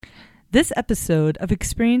This episode of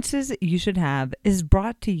Experiences You Should Have is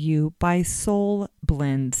brought to you by Soul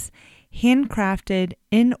Blends, handcrafted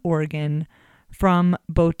in Oregon from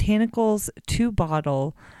botanicals to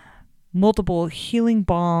bottle, multiple healing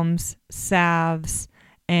balms, salves,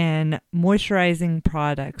 and moisturizing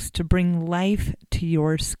products to bring life to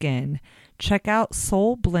your skin. Check out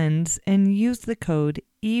Soul Blends and use the code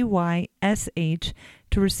EYSH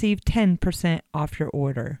to receive 10% off your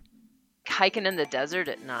order. Hiking in the desert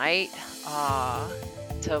at night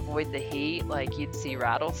to avoid the heat, like you'd see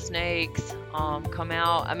rattlesnakes come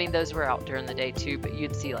out. I mean, those were out during the day too, but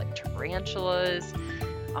you'd see like tarantulas.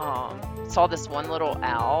 Saw this one little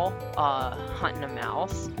owl hunting a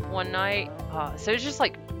mouse one night. So it's just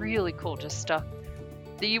like really cool, just stuff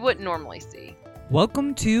that you wouldn't normally see.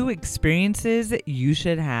 Welcome to Experiences You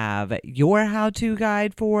Should Have, your how-to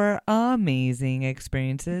guide for amazing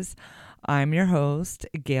experiences. I'm your host,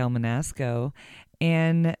 Gail Manasco,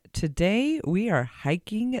 and today we are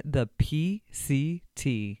hiking the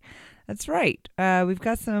PCT. That's right. We've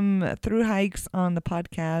got some through hikes on the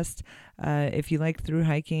podcast. If you like through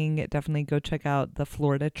hiking, definitely go check out the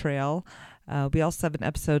Florida Trail. We also have an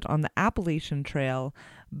episode on the Appalachian Trail,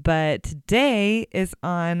 but today is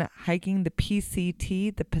on hiking the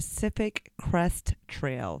PCT, the Pacific Crest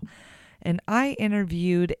Trail. And I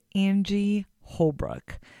interviewed Angie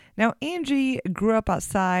Holbrook. Now, Angie grew up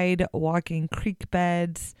outside, walking creek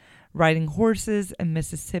beds, riding horses in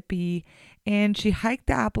Mississippi, and she hiked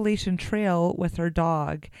the Appalachian Trail with her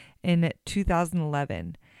dog in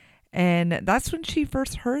 2011. And that's when she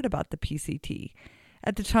first heard about the PCT.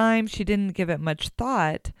 At the time, she didn't give it much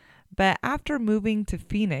thought, but after moving to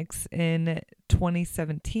Phoenix in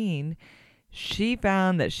 2017, she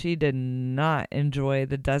found that she did not enjoy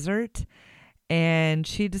the desert, and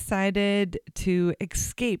she decided to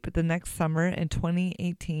escape the next summer in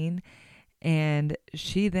 2018, and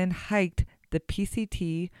she then hiked the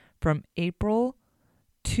PCT from April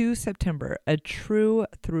to September, a true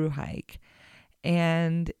through hike.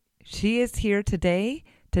 And she is here today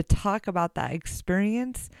to talk about that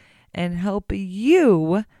experience and help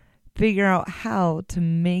you figure out how to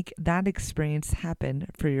make that experience happen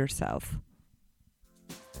for yourself.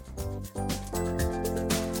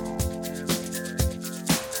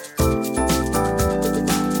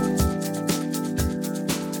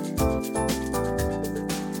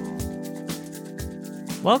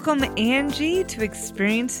 Welcome, Angie, to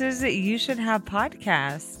Experiences That You Should Have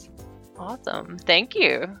podcast. Awesome. Thank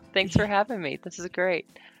you. Thanks for having me. This is great.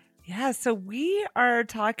 Yeah, so we are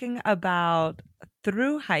talking about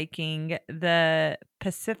through hiking the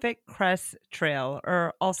Pacific Crest Trail,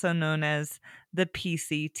 or also known as the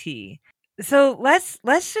PCT. So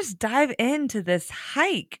let's just dive into this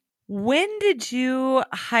hike. When did you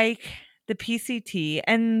hike the PCT?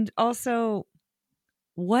 And also,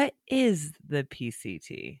 what is the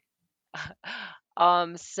PCT?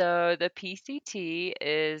 So the PCT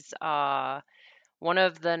is one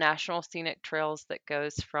of the national scenic trails that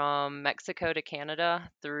goes from Mexico to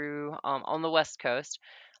Canada through on the West Coast,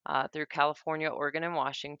 through California, Oregon, and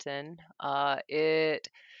Washington. It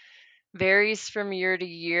varies from year to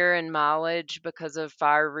year in mileage because of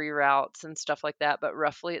fire reroutes and stuff like that, but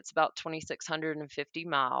roughly it's about 2,650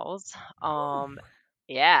 miles.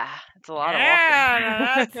 Yeah, it's a lot of walking.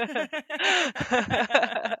 Yeah,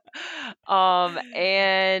 that's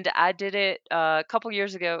And I did it a couple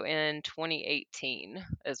years ago in 2018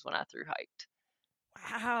 is when I through hiked.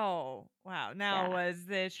 Wow. Now, Yeah. was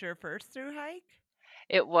this your first through hike?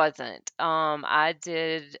 It wasn't. I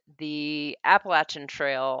did the Appalachian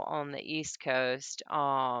Trail on the East Coast,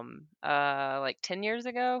 like 10 years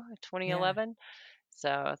ago, Yeah. 2011.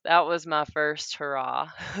 So that was my first hurrah.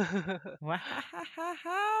 Wow,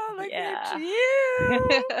 look at Yeah.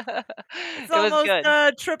 you. It's It was almost good.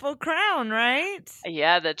 a triple crown, right?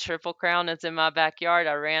 Yeah, the Triple Crown is in my backyard.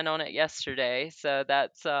 I ran on it yesterday, so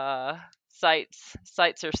that's sights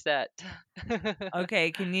are set. Okay,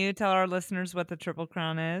 can you tell our listeners what the triple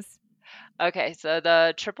crown is? Okay, so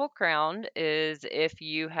the Triple Crown is if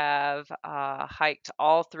you have hiked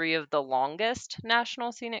all three of the longest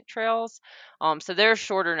national scenic trails. So there are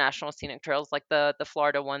shorter national scenic trails, like the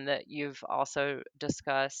Florida one that you've also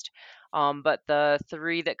discussed. But the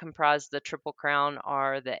three that comprise the Triple Crown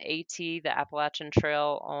are the AT, the Appalachian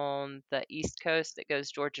Trail on the East Coast that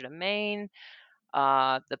goes Georgia to Maine,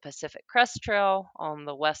 the Pacific Crest Trail on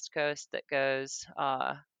the West Coast that goes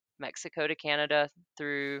Mexico to Canada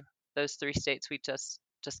through those three states we just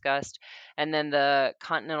discussed, and then the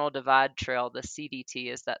Continental Divide Trail, the CDT,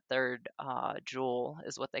 is that third jewel,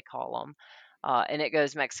 is what they call them, and it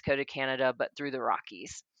goes Mexico to Canada, but through the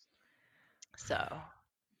Rockies. So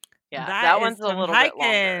Yeah, That that is one's a some little bit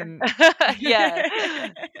longer. hiking. Yes,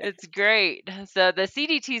 it's great. So the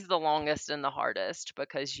CDT is the longest and the hardest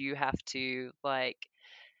because you have to like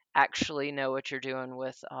actually know what you're doing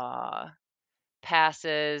with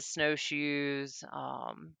passes, snowshoes,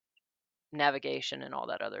 navigation, and all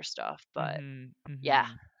that other stuff. But Mhm, yeah,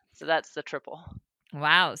 mhm. so that's the triple.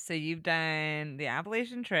 Wow, so you've done the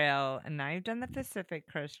Appalachian Trail and now you've done the Pacific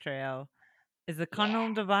Crest Trail. Is the Yeah.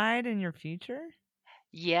 Continental Divide in your future?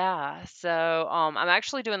 Yeah, so I'm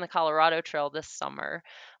actually doing the Colorado Trail this summer,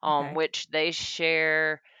 Okay. which they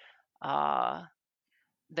share. Uh,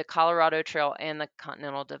 the Colorado Trail and the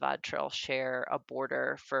Continental Divide Trail share a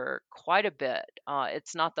border for quite a bit.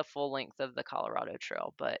 It's not the full length of the Colorado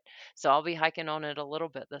Trail, but so I'll be hiking on it a little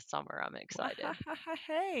bit this summer. I'm excited.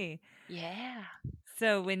 Hey. Yeah.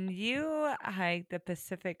 So when you hiked the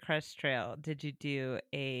Pacific Crest Trail, did you do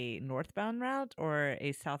a northbound route or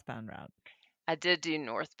a southbound route? I did do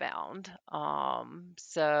northbound.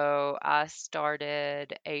 So I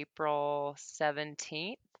started April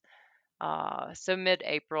 17th, so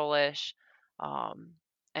mid-April-ish, um,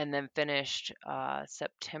 and then finished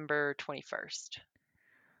September 21st.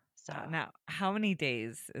 So Wow. Now, how many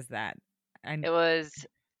days is that? And it was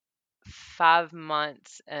 5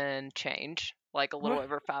 months and change, like a little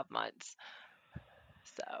over 5 months.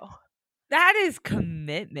 So that is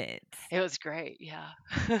commitment. it was great. Yeah.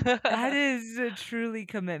 That is a truly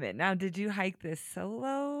commitment. Now, did you hike this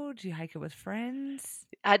solo? Did you hike it with friends?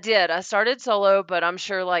 I did. I started solo, but I'm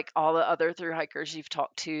sure like all the other thru hikers you've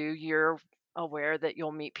talked to, you're aware that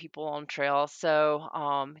you'll meet people on trail. So,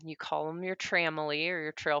 you call them your tramily or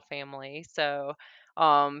your trail family. So,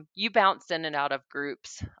 you bounce in and out of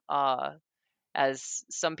groups. As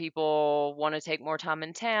some people want to take more time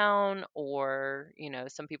in town, or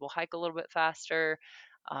some people hike a little bit faster.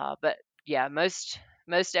 But yeah, most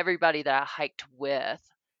everybody that I hiked with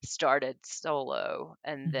started solo,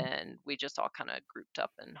 and Mhm. then we just all kind of grouped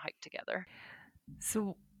up and hiked together.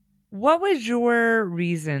 So, what was your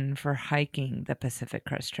reason for hiking the Pacific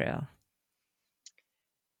Crest Trail?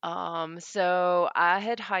 So I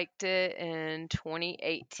had hiked it in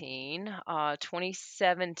 2018.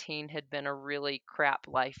 2017 had been a really crap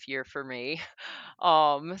life year for me.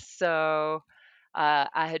 So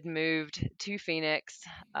I had moved to Phoenix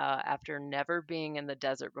after never being in the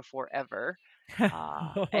desert before ever.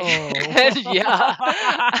 Oh. And yeah,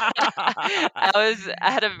 I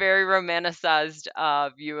had a very romanticized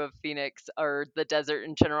view of Phoenix or the desert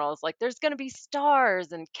in general. It's like there's gonna be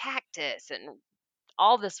stars and cactus and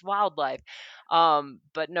all this wildlife.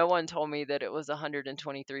 But no one told me that it was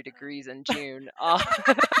 123 degrees in June.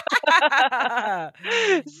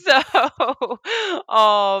 So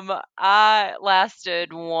I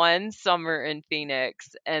lasted one summer in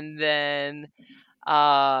Phoenix, and then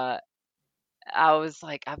uh I was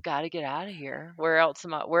like, I've got to get out of here. Where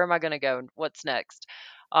am I going to go? What's next?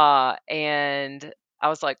 And I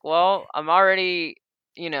was like, well, I'm already,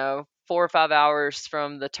 4 or 5 hours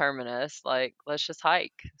from the terminus. Like, let's just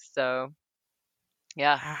hike. So,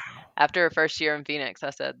 yeah, Wow. after a first year in Phoenix,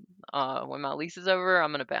 I said, when my lease is over,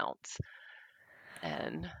 I'm going to bounce.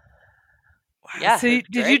 And Wow. yeah, So, it's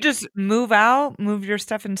did you great. just move out, move your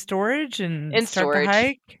stuff in storage, and In start the storage.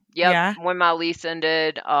 hike? Yep. Yeah. When my lease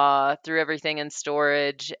ended, threw everything in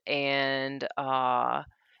storage and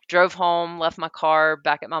drove home, left my car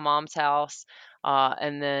back at my mom's house,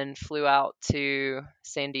 and then flew out to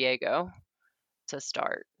San Diego to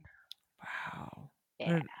start. Wow.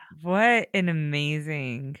 Yeah. What an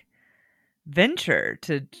amazing venture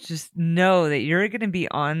to just know that you're going to be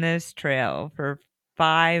on this trail for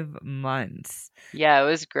 5 months. Yeah, it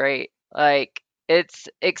was great. Like, it's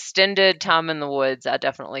extended time in the woods, I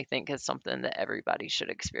definitely think is something that everybody should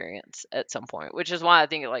experience at some point, which is why I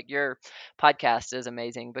think like your podcast is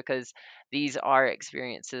amazing because these are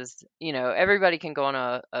experiences, everybody can go on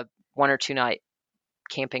a 1 or 2 night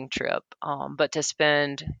camping trip. But to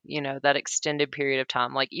spend, that extended period of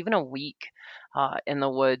time, like even a week in the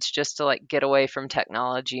woods just to like get away from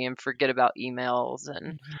technology and forget about emails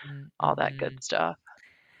and Mhm, all that good mhm. stuff.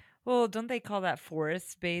 Well, don't they call that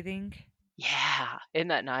forest bathing? Yeah, isn't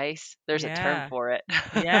that nice? There's a term Yeah. for it.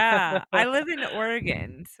 Yeah. I live in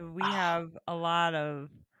Oregon, so we Oh, have a lot of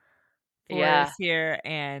yeah. forests here,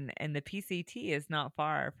 and the PCT is not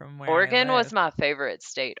far from where I Oregon was live. my favorite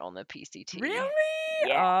state on the PCT. Really?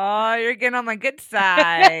 Yeah. Oh, you're getting on my good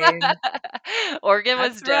side. Oregon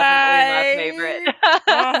was That's definitely my favorite. right.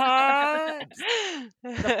 Uh-huh.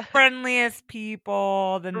 The friendliest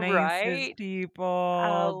people, the nicest Right? I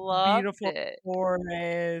people, loved beautiful it.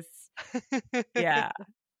 forests. Yeah.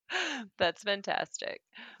 That's fantastic.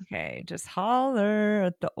 Okay, just holler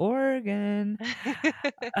at the organ.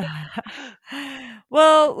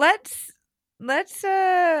 Well, let's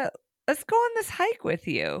uh let's go on this hike with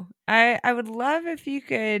you. I would love if you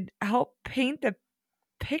could help paint the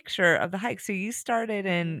picture of the hike. So you started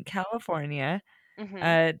Mhm. in California,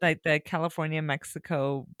 Mhm. like the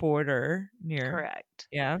California-Mexico border near, Correct.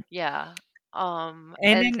 yeah. Yeah.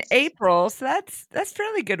 And And in April, so that's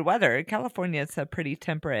fairly good weather. California is a pretty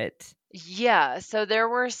temperate. yeah, so there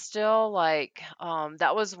were still like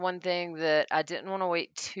that was one thing that I didn't want to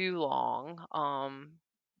wait too long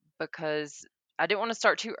because I didn't want to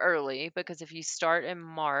start too early because if you start in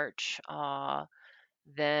March,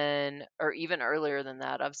 then or even earlier than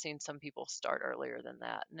that, I've seen some people start earlier than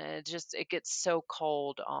that. And it gets so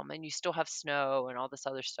cold and you still have snow and all this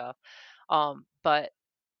other stuff. But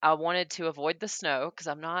I wanted to avoid the snow because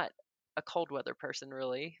I'm not a cold weather person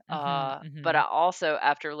really. Mhm, But I mhm. also,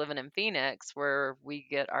 after living in Phoenix, where we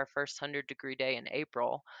get our first 100-degree day in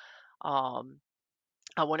April, um,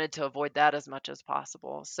 I wanted to avoid that as much as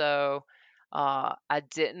possible. So I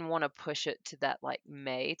didn't want to push it to that like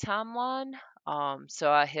May timeline.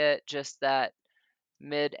 So I hit just that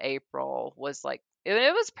mid-April was like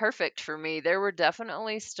it was perfect for me. There were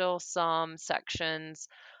definitely still some sections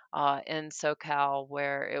in SoCal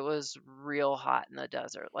where it was real hot in the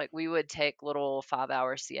desert. Like we would take little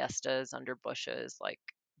 5-hour siestas under bushes, like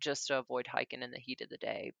just to avoid hiking in the heat of the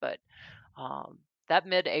day. But um, that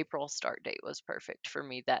mid-April start date was perfect for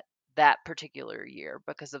me that particular year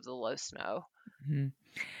because of the low snow. Mhm.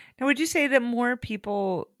 Now, would you say that more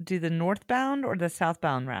people do the northbound or the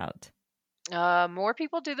southbound route? More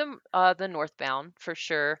people do the northbound for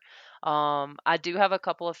sure. I do have a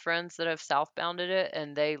couple of friends that have southbounded it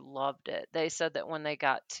and they loved it. They said that when they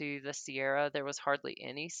got to the Sierra, there was hardly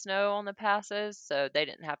any snow on the passes, so they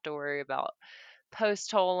didn't have to worry about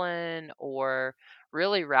post holing or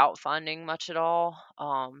really route finding much at all.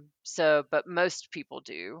 But most people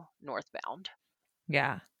do northbound.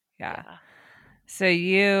 Yeah, yeah. Yeah. So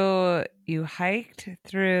you hiked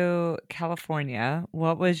through California.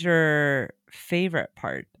 What was your favorite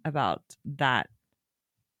part about that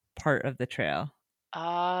part of the trail?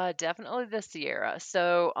 Definitely the Sierra.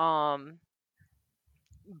 So,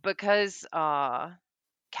 because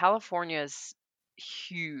California is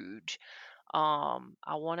huge.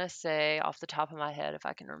 I want to say off the top of my head, if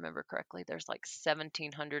I can remember correctly, there's like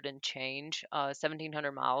 1,700 and change,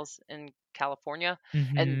 1,700 miles in California,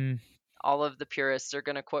 and Mhm. all of the purists are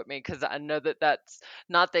going to quote me because I know that that's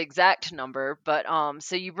not the exact number. But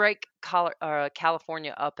so you break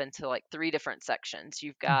California up into like three different sections.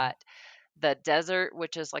 You've Mhm. got the desert,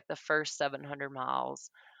 which is like the first 700 miles.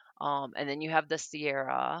 And then you have the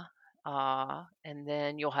Sierra, and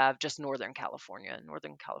then you'll have just Northern California.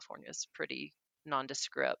 Northern California is pretty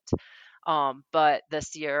nondescript. But the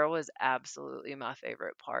Sierra was absolutely my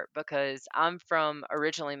favorite part because I'm from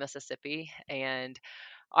originally Mississippi and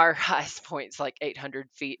our highest point's like 800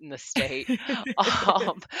 feet in the state.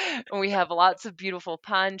 Um, and we have lots of beautiful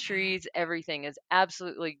pine trees. Everything is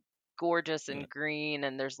absolutely gorgeous and green,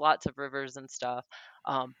 and there's lots of rivers and stuff.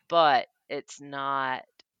 But it's not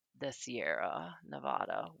the Sierra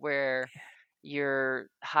Nevada, where your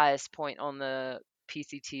highest point on the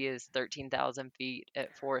PCT is 13,000 feet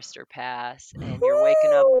at Forester Pass, and you're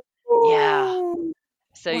waking up. Yeah, Woo!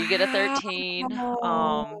 so you get a Wow. 13.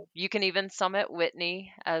 You can even summit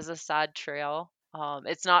Whitney as a side trail.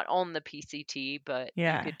 It's not on the PCT, but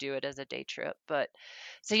you Yeah. could do it as a day trip. But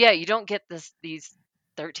so yeah, you don't get these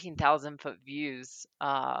 13,000-foot views.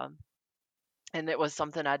 And it was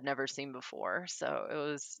something I'd never seen before. So it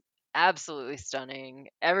was absolutely stunning.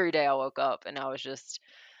 Every day I woke up and I was just,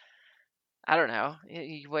 I don't know,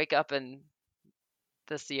 you wake up and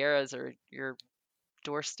the Sierras are your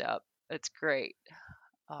doorstep. It's great.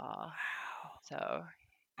 Uh, Wow. so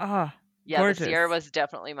Oh, Yeah, the Sierra gorgeous. was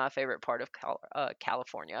definitely my favorite part of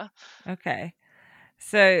California. Okay.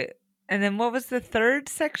 So, and then what was the third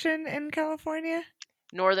section in California?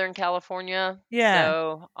 Northern California. Yeah.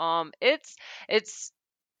 So, it's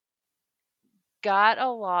got a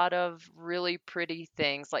lot of really pretty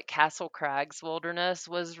things. Like Castle Crags Wilderness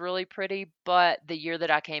was really pretty, but the year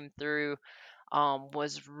that I came through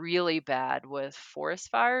was really bad with forest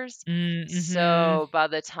fires. Mhm. So by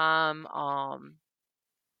the time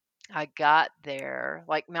I got there,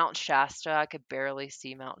 like Mount Shasta, I could barely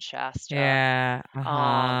see Mount Shasta. Yeah.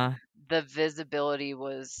 Uh-huh. The visibility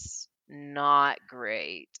was not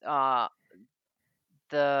great.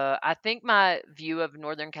 I think my view of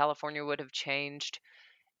Northern California would have changed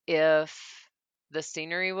if the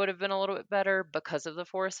scenery would have been a little bit better because of the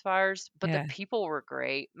forest fires, but the Yeah. people were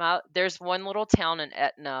great. There's one little town in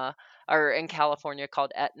Etna or in California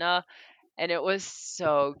called Etna, and it was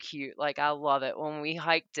so cute. Like I love it. When we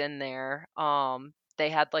hiked in there, they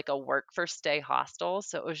had like a work for stay hostel,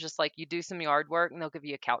 so it was just like you do some yard work and they'll give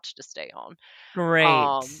you a couch to stay on.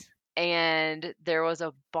 Um, Great. and there was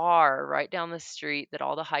a bar right down the street that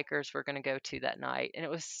all the hikers were going to go to that night, and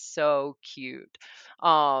it was so cute.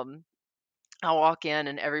 Um, I walk in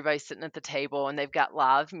and everybody's sitting at the table and they've got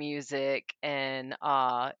live music and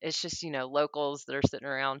it's just, locals that are sitting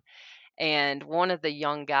around. And one of the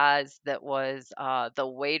young guys that was the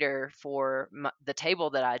waiter for the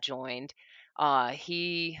table that I joined,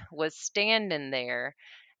 he was standing there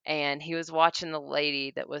and he was watching the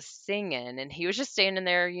lady that was singing, and he was just standing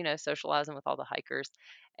there, socializing with all the hikers.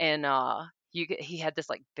 And he had this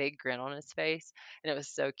like big grin on his face, and it was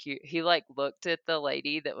so cute. He like looked at the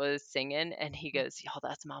lady that was singing, and he goes, "Y'all,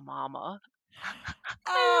 that's my mama."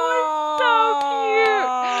 It was so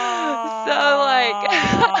cute. So like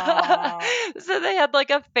Oh. so they had like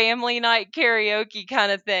a family night karaoke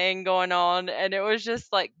kind of thing going on, and it was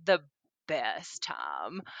just like the best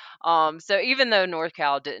time. So even though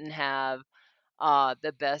NorCal didn't have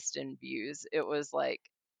the best in views, it was like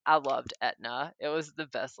I loved Etna. It was the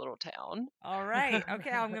best little town. All right.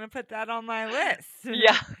 Okay, I'm gonna put that on my list.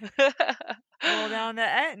 Yeah. Roll down to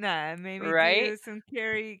Etna and maybe Right? do some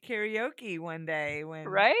karaoke one day when.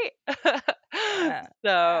 Right? Yeah. So,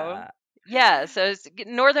 Yeah. yeah, so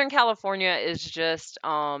Northern California is just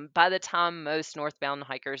by the time most northbound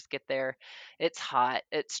hikers get there, it's hot,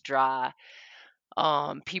 it's dry.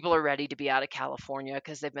 People are ready to be out of California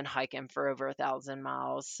because they've been hiking for over 1,000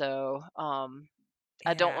 miles. So,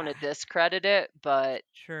 I don't want Yeah. to discredit it, but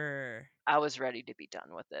Sure. I was ready to be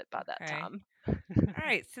done with it by that Okay. time. All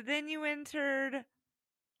right. So then you entered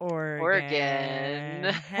Oregon.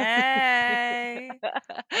 Oregon. Hey,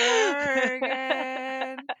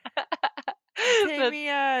 Oregon. But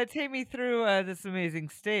Take me through this amazing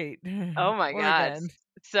state, oh my gosh. Oregon.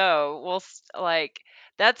 So, well, like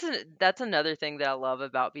that's another thing that I love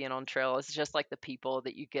about being on trail is just like the people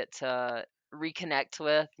that you get to reconnect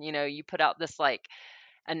with. You put out this like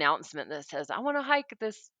announcement that says, "I want to hike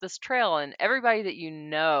this trail," and everybody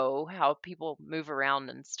that how people move around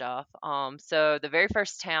and stuff. So the very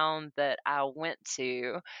first town that I went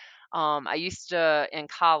to, I used to in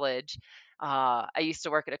college, I used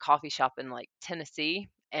to work at a coffee shop in like Tennessee,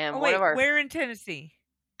 Oh and one of wait, our where in Tennessee?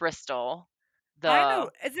 Bristol, I the know.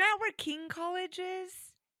 Is that where King College is?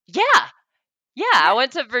 yeah, yeah, I Yeah.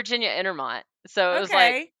 went to Virginia Intermont, so it was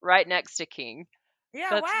like Okay. right next to King. Yeah.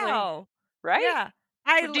 That's like Wow. right. Yeah.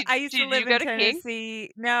 Did I used to did you live go in to King?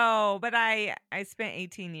 Tennessee. No, but I spent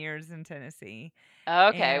 18 years in Tennessee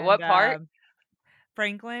Okay, and what part?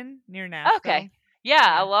 Franklin near Okay. Nashville. Yeah,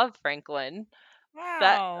 I Yeah. love Franklin.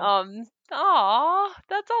 That Wow. aw,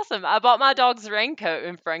 that's awesome. I bought my dog's raincoat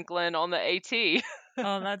in Franklin on the AT.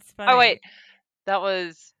 Oh, that's Oh wait, funny. that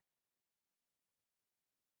was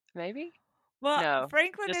maybe? Well, No,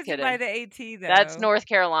 Franklin just isn't by kidding. the AT That's though. North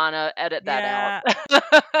Carolina. Edit that out.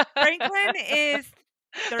 Yeah. Franklin is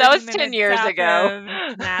That 30 was 10 minutes years south ago. of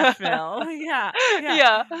Nashville. Yeah. Yeah.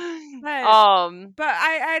 Yeah. But Um,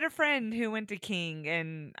 I had a friend who went to King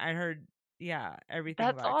and I heard yeah, everything that's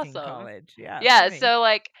about King awesome. College. Yeah, Yeah, funny. so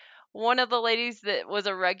like one of the ladies that was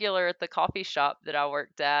a regular at the coffee shop that I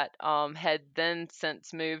worked at had then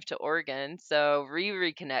since moved to Oregon, so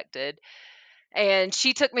reconnected, and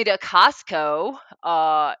she took me to Costco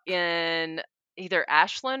in either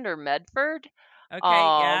Ashland or Medford.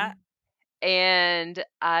 Okay, yeah. Um and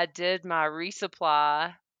I did my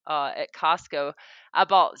resupply at Costco. I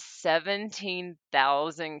bought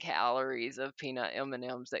 17,000 calories of peanut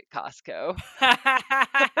M&Ms at Costco.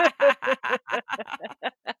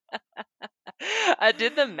 I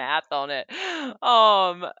did the math on it.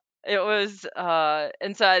 Um, it was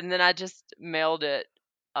and then I just mailed it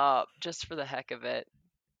just for the heck of it.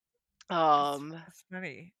 Um, That's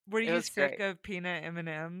funny. Were it you was sick great. of peanut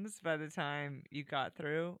M&Ms by the time you got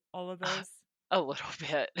through all of those? A little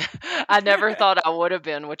bit. I never thought I would have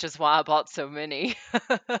been, which is why I bought so many.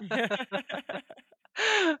 Yeah.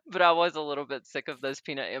 But I was a little bit sick of those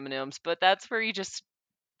peanut M&Ms, but that's where you just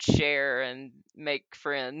share and make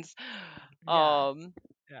friends. Yeah. Um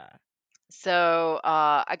Yeah. So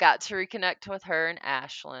I got to reconnect with her in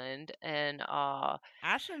Ashland, and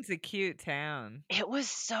Ashland's a cute town. it was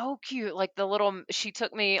so cute. Like she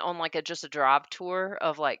took me on like just a drive tour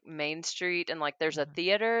of like Main Street, and like there's a Uh-huh.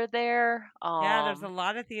 theater there. Yeah, there's a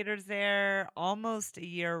lot of theaters there. Almost a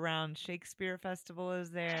year-round Shakespeare festival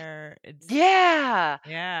is there. It's Yeah,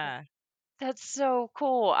 yeah. That's so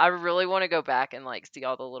cool. I really want to go back and like see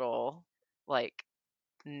all the little like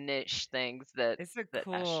niche things It's a that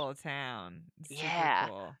I cool town. It's super yeah.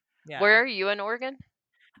 cool. Yeah. Where are you in Oregon?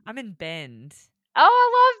 I'm in Bend. Oh,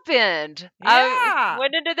 I love Bend. I Yeah.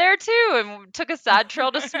 went into there too and took a side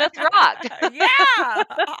trail to Smith Rock. Yeah.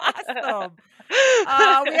 Awesome.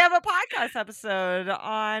 We have a podcast episode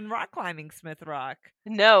on rock climbing Smith Rock.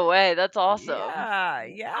 No way, that's awesome. Yeah.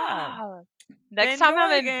 Yeah. Ah, next Bend, time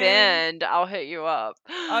I'm in Oregon. Bend, I'll hit you up.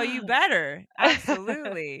 Oh, you better.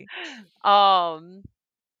 Absolutely. um,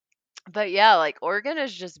 but yeah, like Oregon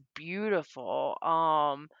is just beautiful.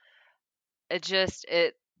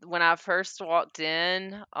 It when I first walked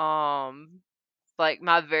in, like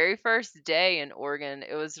my very first day in Oregon,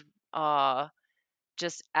 it was uh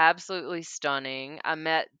just absolutely stunning. I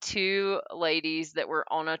met two ladies that were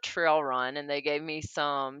on a trail run and they gave me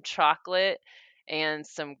some chocolate and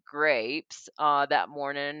some grapes that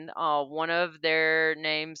morning. One of their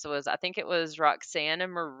names was, I think it was Roxanne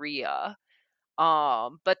and Maria.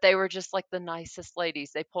 But they were just like the nicest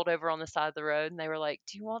ladies. They pulled over on the side of the road and they were like,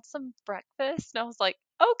 "Do you want some breakfast?" And I was like,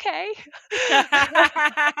 "Okay."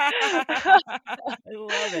 I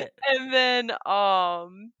love it. And then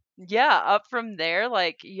yeah, up from there,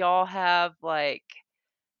 like y'all have like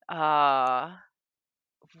uh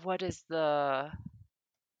what is the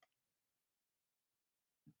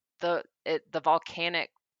volcanic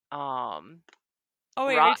um Oh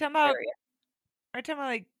wait, rock area. are you talking about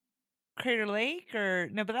like Crater Lake or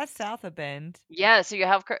no, but that's south of Bend. Yeah, so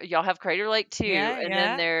y'all have Crater Lake too, Yeah, and then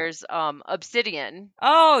yeah. there's Obsidian.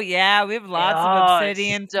 Oh yeah, we have lots of Oh, it's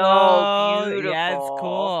obsidian so flow. Yeah, it's beautiful.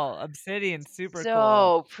 cool. Obsidian's super cool.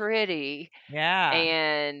 So pretty. Yeah.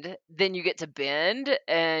 And then you get to Bend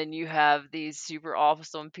and you have these super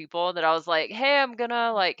awesome people that I was like, "Hey, I'm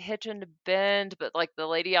gonna like hitch into Bend," but like the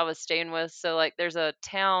lady I was staying with, so like there's a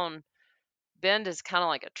town. Bend is kind of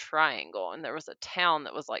like a triangle, and there was a town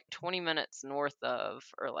that was like 20 minutes north of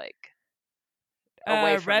or like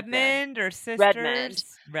away from Bend. Redmond or Redmond.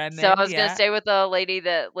 Sisters? So I Redmond, was gonna yeah. stay with a lady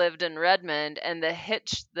that lived in Redmond, and the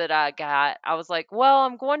hitch that I got, I was like, "Well,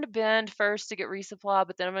 I'm going to Bend first to get resupply,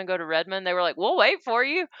 but then I'm gonna go to Redmond." They were like, "We'll wait for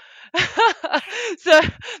you." So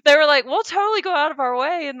they were like, "We'll totally go out of our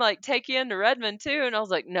way and like take you into Redmond too." And I was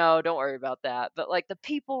like, "No, don't worry about that." But like the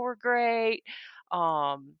people were great.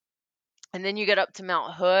 Um, and then you get up to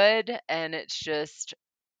Mount Hood, and it's just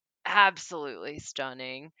absolutely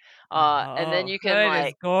stunning. And then Oh, you can Hood is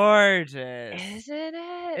like, gorgeous. isn't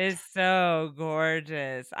it? It's so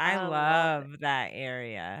gorgeous. I I love it. love that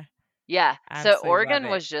area. Yeah, so Absolutely love Oregon it.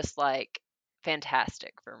 was just, like,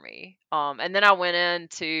 fantastic for me. And then I went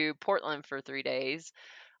into Portland for 3 days,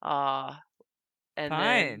 uh, and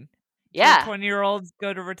then Fun. It's where yeah. 20-year-olds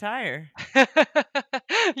go to retire.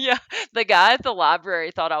 Yeah, the guy at the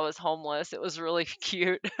library thought I was homeless. It was really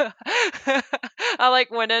cute. I,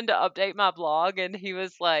 like, went in to update my blog, and he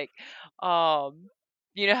was like, um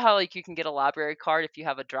you know how, like, you can get a library card if you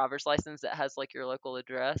have a driver's license that has, like, your local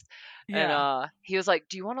address? And, Yeah. he was like,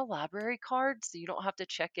 "Do you want a library card so you don't have to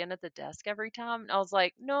check in at the desk every time?" And I was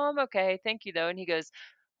like, "No, I'm okay. Thank you, though." And he goes,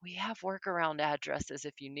 "We have workaround addresses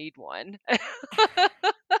if you need one."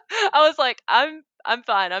 I was like, I'm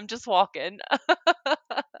fine. I'm just walking."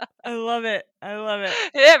 I love it. I love it.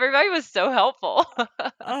 Yeah, everybody was so helpful.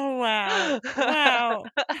 Oh, wow. Wow.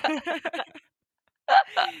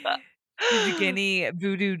 Did you get any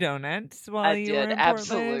voodoo donuts while I you were did, in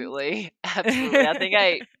Portland? absolutely. Absolutely. I think I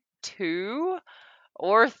ate 2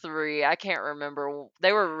 or 3, I can't remember.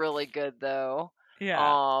 They were really good though.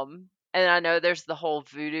 Yeah. And I know there's the whole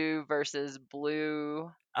voodoo versus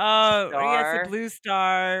blue Oh, yes, the star. Blue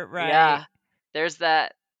Star, right. Yeah. There's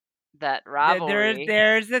that rivalry,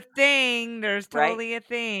 There's a thing. There's right? totally a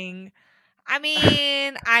thing. I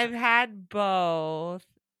mean, I've had both,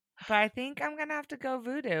 but I think I'm gonna have to go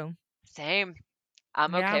voodoo. Same.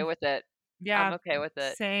 I'm Yeah, okay with it. I'm yeah, okay with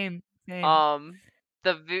it. same, same. Um,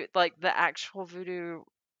 like the actual voodoo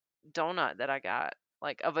donut that I got,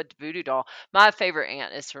 like of a voodoo doll. My favorite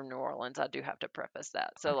aunt is from New Orleans. I do have to preface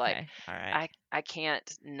that. So like, Okay, all right. I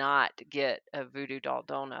can't not get a voodoo doll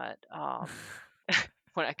donut.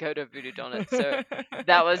 When I go to Voodoo Donuts. So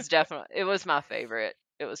that was definitely it was my favorite.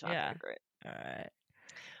 It was my Yeah, favorite. all right.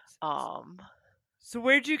 Um, So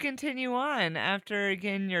where'd you continue on after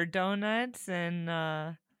getting your donuts and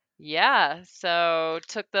yeah. So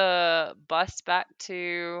took the bus back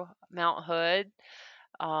to Mount Hood.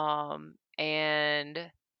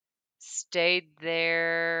 And stayed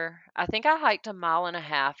there. I think I hiked a mile and a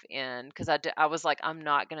half in because I was like, I'm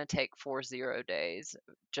not going to take 4 0 days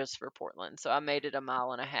just for Portland. So I made it a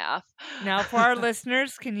mile and a half. now for our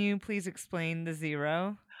listeners, can you please explain the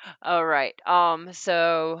zero? All right.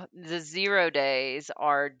 So the 0 days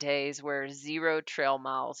are days where 0 trail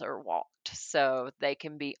miles are walked. So they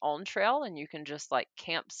can be on trail and you can just like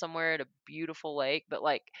camp somewhere at a beautiful lake, but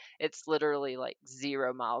like it's literally like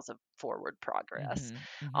 0 miles of forward progress.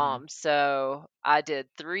 Mhm. Mhm. So I did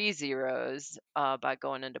 3 zeros by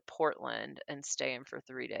going into Portland and staying for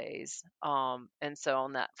 3 days. And so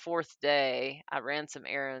on that fourth day, I ran some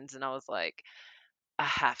errands and I was like, I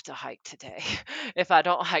have to hike today. If I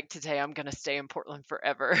don't hike today, I'm gonna stay in Portland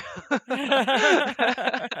forever.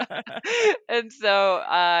 And so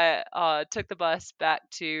I took the bus back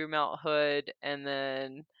to Mount Hood, and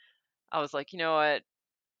then I was like, you know what?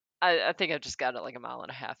 I think I just got it like a mile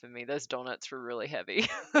and a half in me. Those donuts were really heavy.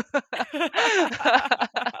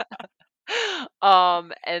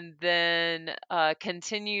 And then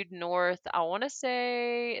continued north. I want to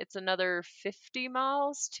say it's another 50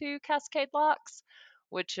 miles to Cascade Locks,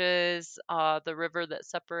 which is the river that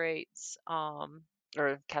separates,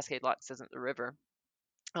 or Cascade Locks isn't the river,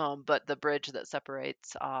 but the bridge that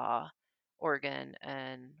separates Oregon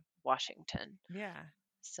and Washington. Yeah.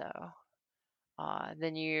 So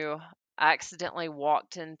then you I accidentally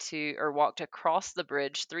walked into or walked across the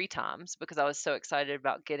bridge 3 times because I was so excited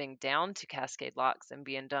about getting down to Cascade Locks and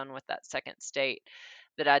being done with that second state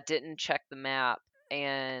that I didn't check the map.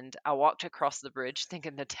 And I walked across the bridge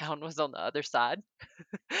thinking the town was on the other side.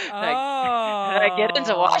 And I get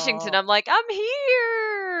into Washington. Oh. I'm like, I'm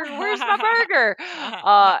here. Where's my burger?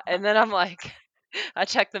 And then I'm like, I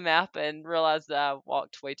checked the map and realized that I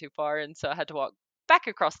walked way too far, and so I had to walk back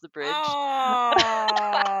across the bridge. Oh,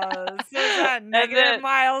 so is that And negative then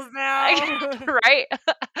miles now? right?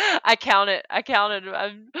 I counted.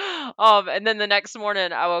 And then the next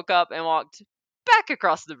morning I woke up and walked back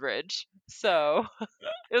across the bridge. So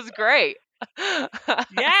it was great.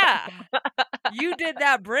 Yeah. You did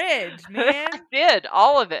that bridge, I man. did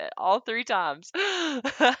all of it, all 3 times.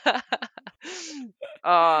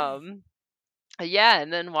 um, yeah,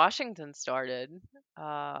 and then Washington started.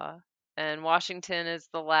 Uh, and Washington is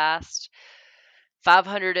the last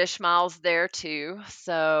 500-ish miles there too.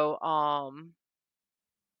 So,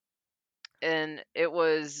 and it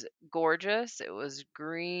was gorgeous. It was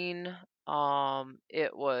green.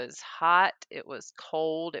 It was hot. It was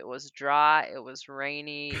cold. It was dry. It was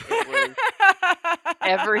rainy. It was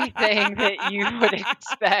everything that you would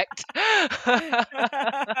expect.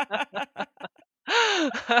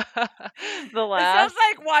 The It sounds last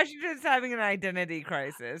like Washington's having an identity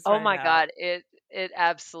crisis Oh right my now. God, it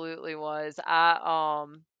absolutely was. I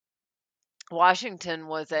Washington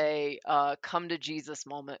was a come to Jesus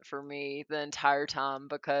moment for me the entire time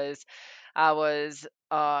because I was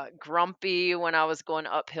grumpy when I was going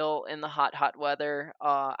uphill in the hot, hot weather.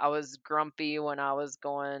 I was grumpy when I was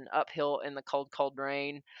going uphill in the cold, cold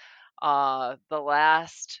rain. The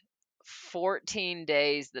last 14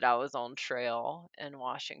 days that I was on trail in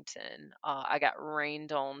Washington, I got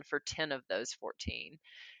rained on for 10 of those 14.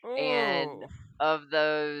 And Ooh. of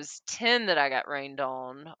those 10 that I got rained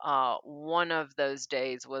on, one of those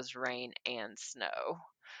days was rain and snow.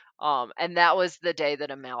 And that was the day that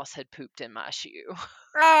a mouse had pooped in my shoe.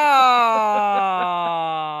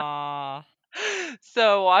 Oh.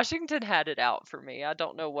 So Washington had it out for me. I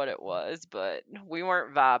don't know what it was, but we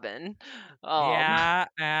weren't vibing. Um, Yeah,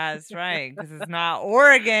 that's right, because it's not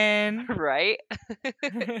Oregon. right?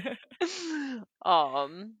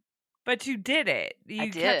 Um, But you did it. I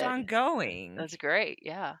You kept did. on going, That's great.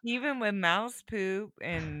 Yeah. even with mouse poop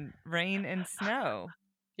and rain and snow.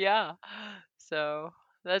 Yeah. So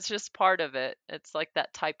that's just part of it. It's like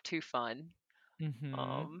that type 2 fun. Mhm.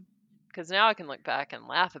 Um, because now I can look back and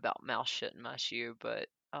laugh about mouse shit in my shoe, but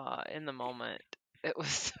in the moment it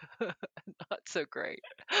was not so great.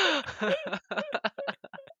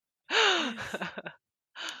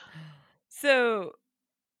 So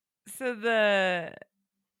so the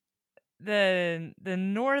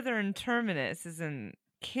northern terminus is in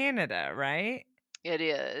Canada, right? It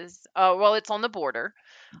is. Well, it's on the border.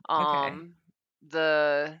 Okay. Um,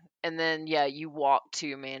 the and then yeah, you walk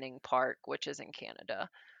to Manning Park, which is in Canada.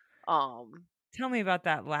 Um, Tell me about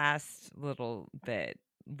that last little bit.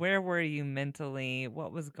 Where were you mentally?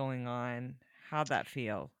 What was going on? How'd that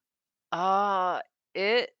feel? uh,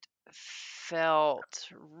 it felt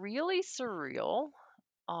really surreal.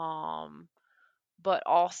 Um, but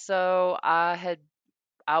also I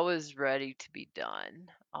was ready to be done.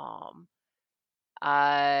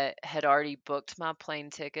 I had already booked my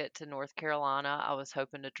plane ticket to North Carolina. I was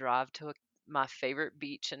hoping to drive to my favorite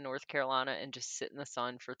beach in North Carolina and just sit in the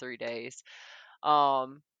sun for 3 days.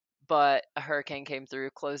 Um, but a hurricane came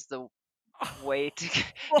through, closed the way to,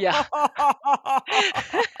 yeah,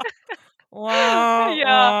 Wah,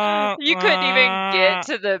 Yeah, wah, you couldn't even get wah.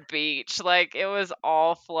 to the beach. Like it was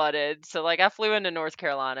all flooded. So like I flew into North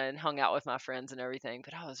Carolina and hung out with my friends and everything,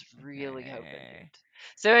 but I was really hoping Okay. it.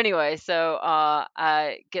 So anyway,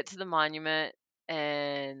 I get to the monument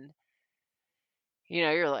and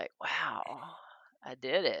you're like, "Wow, I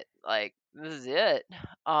did it. Like this is it."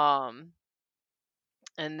 Um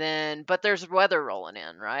and then but there's weather rolling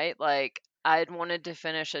in, right? Like I'd wanted to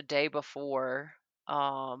finish a day before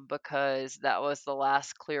because that was the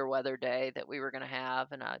last clear weather day that we were going to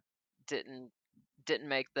have and I didn't didn't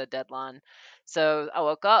make the deadline. So I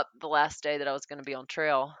woke up the last day that I was going to be on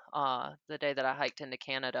trail, the day that I hiked into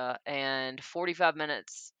Canada, and 45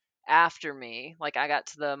 minutes after me, like I got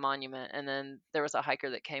to the monument, and then there was a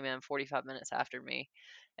hiker that came in 45 minutes after me,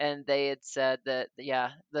 and they had said that,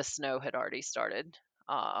 yeah, the snow had already started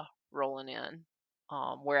rolling in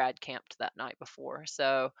where I'd camped that night before.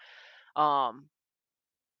 So um,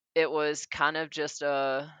 it was kind of just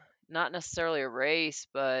a not necessarily a race,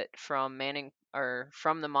 but from Manning or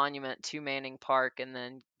from the monument to Manning Park and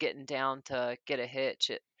then getting down to get a hitch,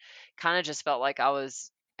 it kind of just felt like I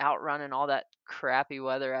was outrunning all that crappy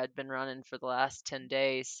weather I'd been running for the last 10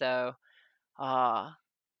 days. So uh,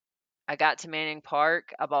 I got to Manning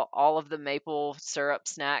Park. I bought all of the maple syrup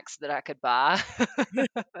snacks that I could buy.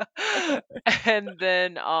 And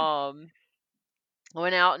then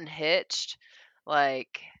went out and hitched,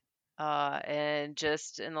 like, and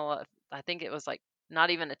just I think it was like not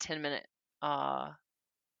even a uh,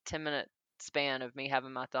 10-minute span of me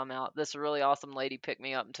having my thumb out. This really awesome lady picked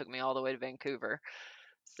me up and took me all the way to Vancouver.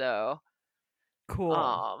 So,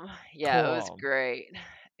 Cool. yeah, it was Cool. great.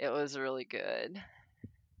 It was really good.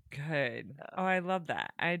 Good. Oh, So, I love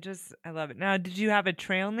that. I love it. Now, did you have a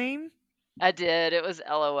trail name? I did. It was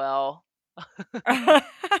LOL.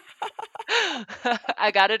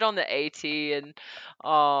 I got it on the AT and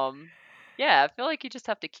um yeah, I feel like you just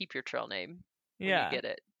have to keep your trail name when you Yeah. get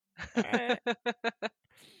it. Eh,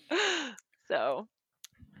 So,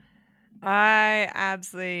 I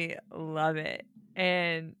absolutely love it.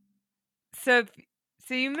 And so,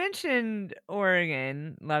 so you mentioned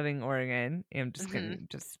Oregon, loving Oregon. I'm just gonna mhm,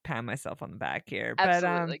 just pat myself on the back here, but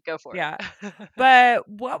absolutely, go for yeah. it. But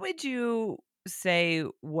what would you say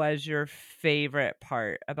was your favorite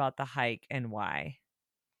part about the hike and why?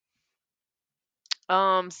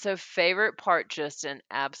 So favorite part just in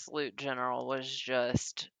absolute general was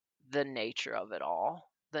just the nature of it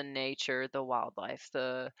all. The nature, the wildlife,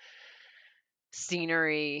 the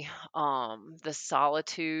scenery, the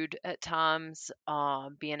solitude at times,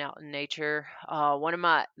 being out in nature. One of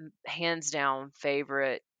my hands down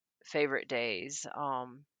favorite days,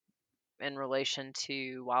 in relation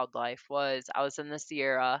to wildlife was I was in the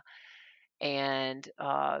Sierra and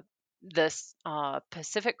this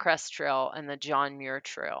Pacific Crest Trail and the John Muir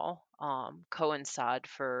Trail coincide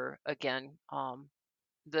for again.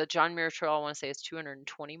 The John Muir Trail, I want to say, is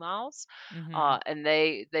 220 miles, Mhm. and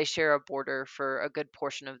they share a border for a good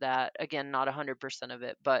portion of that. Again, not 100% of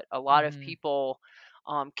it, but a lot of Mhm. people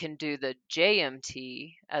can do the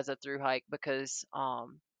JMT as a through hike because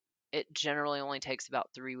it generally only takes about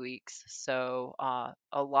 3 weeks. So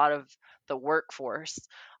a lot of the workforce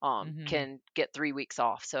Mhm. can get 3 weeks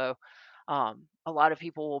off. So a lot of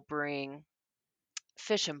people will bring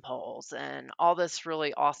fishing poles and all this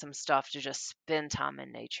really awesome stuff to just spend time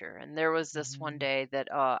in nature. And there was this one Mhm. day that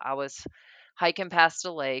I was hiking past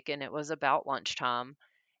a lake and it was about lunchtime.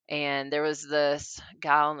 And there was this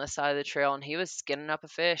guy on the side of the trail and he was skinning up a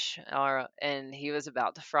fish and he was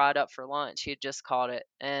about to fry it up for lunch. He had just caught it.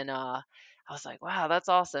 And I was like, wow, that's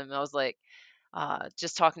awesome. I was like,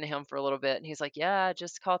 just talking to him for a little bit, and he's like, "Yeah, I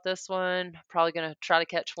just caught this one. Probably gonna try to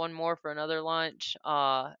catch one more for another lunch."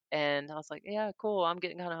 And I was like, "Yeah, cool. I'm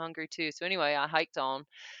getting kind of hungry too." So anyway, I hiked on,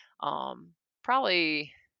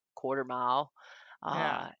 probably quarter mile,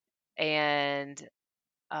 Yeah. uh, and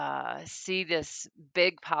see this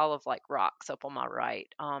big pile of like rocks up on my right.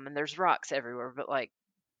 And there's rocks everywhere, but like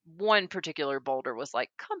one particular boulder was like,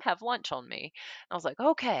 "Come have lunch on me." And I was like,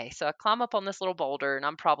 "Okay." So I climb up on this little boulder, and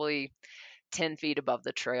I'm probably 10 feet above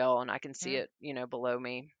the trail and I can see Mm. it, below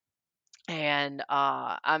me. And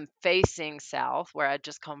I'm facing south where I'd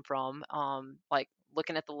just come from, like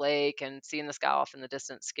looking at the lake and seeing this guy off in the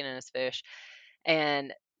distance skinning his fish.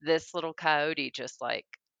 And this little coyote just like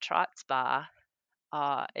trots by.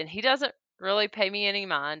 And he doesn't really pay me any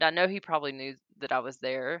mind. I know he probably knew that I was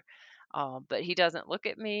there. But he doesn't look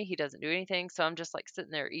at me. He doesn't do anything. So I'm just like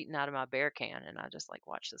sitting there eating out of my bear can, and I just like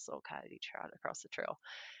watch this little coyote trot across the trail.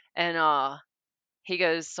 And he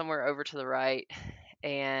goes somewhere over to the right,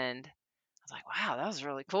 and I was like, "Wow, that was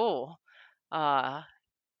really cool." Uh,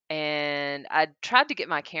 and I tried to get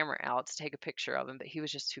my camera out to take a picture of him, but he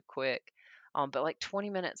was just too quick. But like 20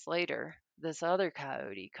 minutes later, this other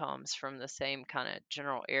coyote comes from the same kind of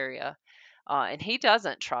general area, and he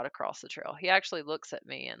doesn't trot across the trail. He actually looks at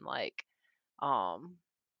me and like um,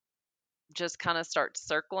 just kind of starts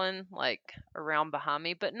circling like around behind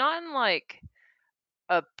me, but not in like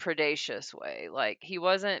a predacious way. Like he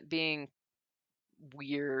wasn't being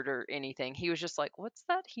weird or anything. He was just like, "What's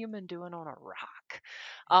that human doing on a rock?"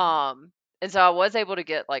 And so I was able to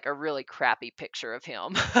get like a really crappy picture of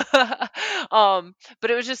him. But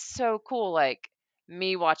it was just so cool, like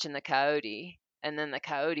me watching the coyote and then the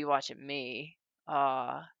coyote watching me.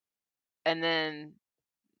 And then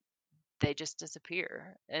they just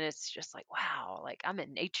disappear. And it's just like, wow, like I'm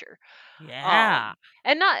in nature. Yeah. Um,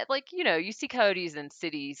 and not like, you see coyotes in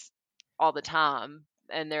cities all the time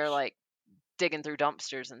and they're like digging through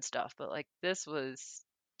dumpsters and stuff, but like this was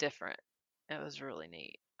different. It was really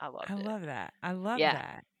neat. I I loved it. love that. I love Yeah.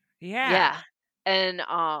 that. Yeah. Yeah. And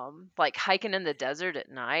like hiking in the desert at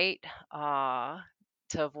night,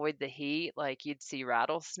 to avoid the heat, like you'd see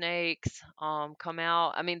rattlesnakes come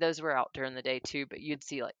out. I mean, those were out during the day too, but you'd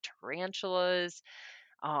see like tarantulas.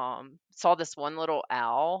 Saw this one little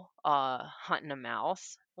owl hunting a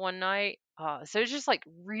mouse one night. So it's just like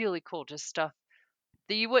really cool, just stuff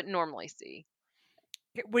that you wouldn't normally see.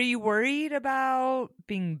 Were you worried about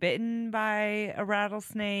being bitten by a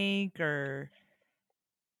rattlesnake or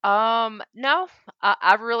No,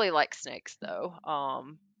 I really like snakes though.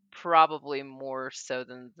 Probably more so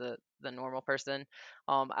than the normal person.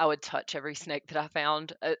 I would touch every snake that I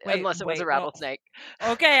found, unless it was a well, rattlesnake.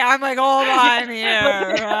 okay, I'm like, hold on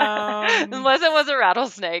here. Unless it was a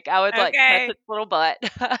rattlesnake, I would like pet Okay. its little butt.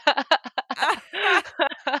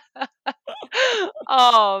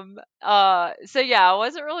 So yeah, I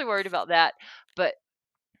wasn't really worried about that, but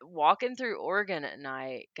walking through Oregon at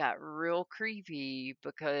night got real creepy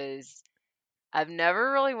because I've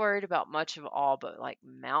never really worried about much of all but like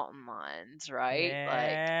mountain lions, right?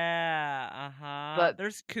 Like, Yeah, uh-huh. but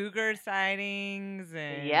There's cougar sightings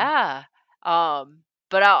and yeah.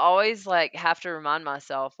 But I always like have to remind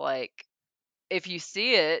myself like if you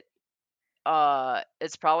see it,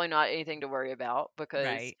 it's probably not anything to worry about because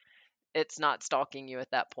right. it's not stalking you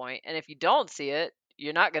at that point. And if you don't see it,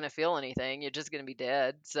 you're not going to feel anything. You're just going to be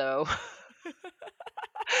dead. So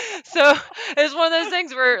so it's one of those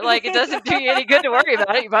things where like it doesn't do you any good to worry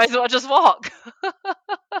about it. You might as well just walk.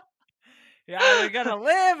 You're either gonna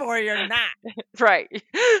live or you're not. Right.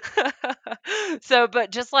 So,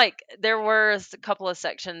 but just like there were a couple of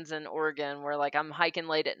sections in Oregon where like I'm hiking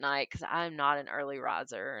late at night because I'm not an early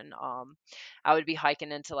riser, and I would be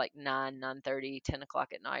hiking into like 9:30, 10 o'clock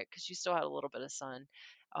at night because you still had a little bit of sun.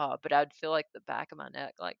 But I'd feel like the back of my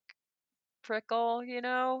neck like prickle,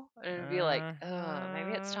 and it'd be like, oh,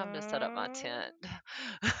 maybe it's time to set up my Uh-huh. tent.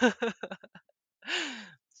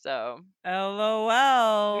 So,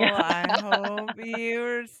 LOL. I hope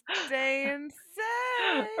you're staying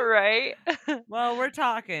safe. right. Well, we're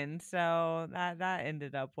talking, so that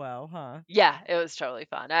ended up well, huh? Yeah, it was totally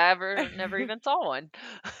fun. I ever never even saw one.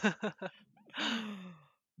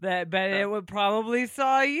 That but So, it would probably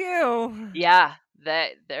saw you. yeah,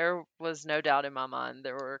 that there was no doubt in my mind.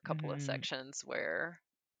 There were a couple of Mhm. sections where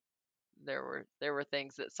there were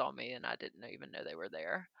things that saw me and I didn't even know they were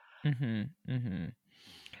there. Mhm. Mhm.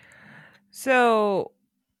 So,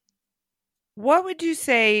 what would you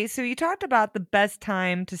say? So, you talked about the best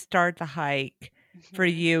time to start the hike for Mhm.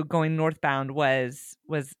 you going northbound was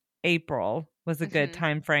April was a good Mhm.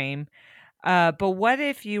 time frame. But what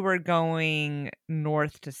if you were going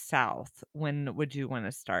north to south? When would you want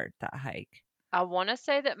to start that hike? I want to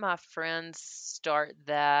say that my friends start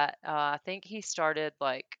that. I think he started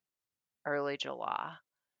like early July.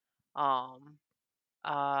 Um,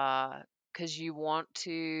 because you want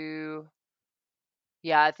to.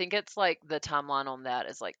 Yeah, I think it's like the timeline on that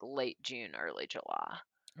is like late June, early July.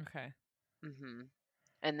 Okay. Mhm.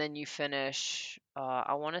 And then you finish,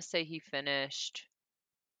 I want to say he finished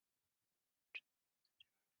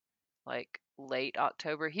like late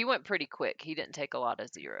October. He went pretty quick. He didn't take a lot of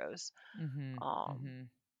zeros. Mhm. Um, Mhm.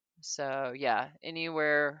 so yeah,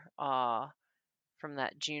 anywhere from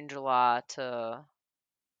that June, July to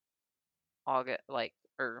August, like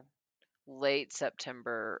or late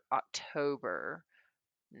September, October,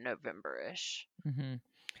 November-ish. Mhm.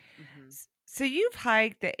 Mhm. So you've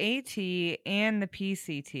hiked the AT and the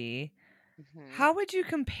PCT. Mhm. How would you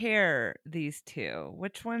compare these two?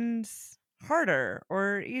 Which one's harder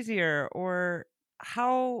or easier or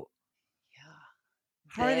how Yeah.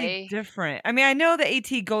 how are they They different? I mean, I know the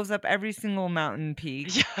AT goes up every single mountain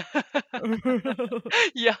peak.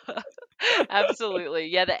 Yeah. Yeah. Absolutely.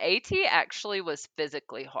 Yeah, the AT actually was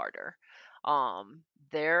physically harder.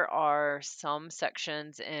 There are some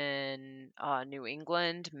sections in New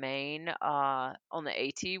England, Maine, on the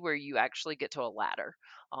AT where you actually get to a ladder,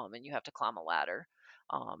 and you have to climb a ladder.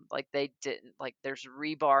 Like they didn't like there's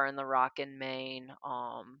rebar in the rock in Maine,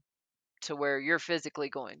 to where you're physically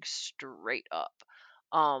going straight up.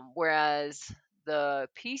 Whereas the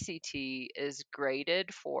PCT is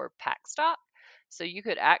graded for pack stock. So you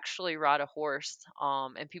could actually ride a horse,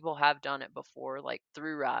 and people have done it before, like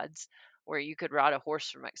through rides, where you could ride a horse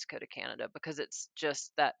from Mexico to Canada because it's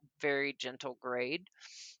just that very gentle grade.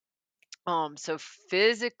 So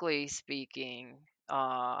physically speaking,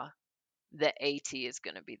 the AT is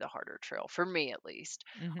going to be the harder trail for me at least.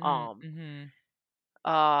 Mhm. Um, Mhm.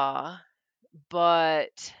 uh,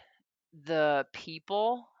 but the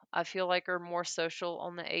people I feel like are more social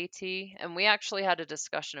on the AT, and we actually had a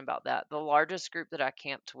discussion about that. The largest group that I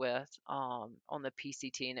camped with on the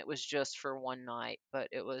PCT, and it was just for one night, but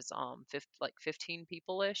it was like 15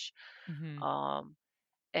 people ish. Mhm. Um,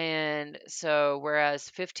 and so whereas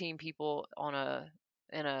 15 people on a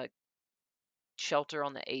in a shelter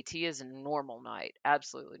on the AT is a normal night,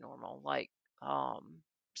 absolutely normal. Um,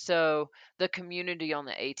 so the community on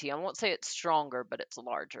the AT, I won't say it's stronger, but it's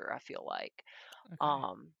larger, I feel like. Okay.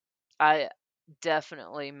 Um, I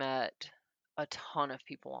definitely met a ton of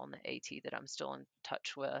people on the AT that I'm still in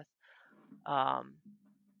touch with. Um,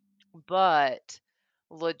 but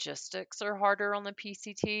logistics are harder on the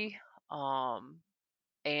PCT. Um,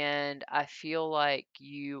 and I feel like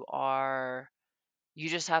you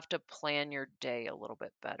just have to plan your day a little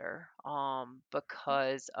bit better,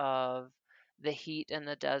 because of the heat in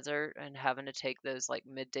the desert and having to take those like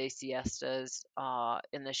midday siestas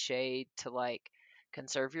in the shade to like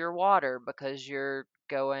conserve your water because you're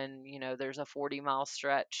going, there's a 40-mile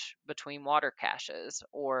stretch between water caches,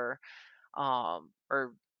 or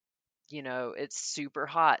it's super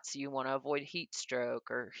hot, so you want to avoid heat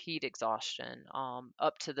stroke or heat exhaustion.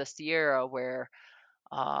 Up to the Sierra where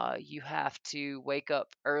you have to wake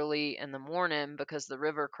up early in the morning because the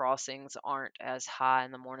river crossings aren't as high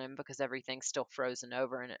in the morning because everything's still frozen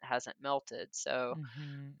over and it hasn't melted. So,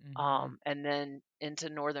 Mhm. Mhm. and then into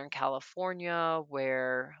Northern California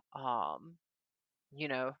where,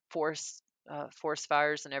 forest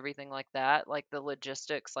fires and everything like that, like the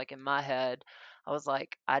logistics, like in my head, I was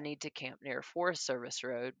like, I need to camp near Forest Service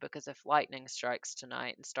Road because if lightning strikes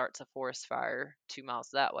tonight and starts a forest fire 2 miles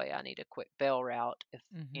that way, I need a quick bail route if,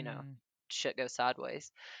 you know, Mhm. shit goes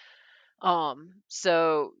sideways.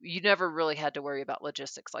 So you never really had to worry about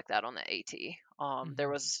logistics like that on the AT. There Mhm.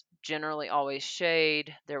 was generally always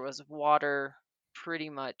shade, there was water pretty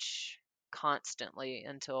much constantly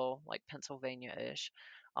until like Pennsylvania-ish.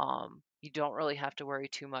 You don't really have to worry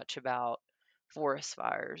too much about forest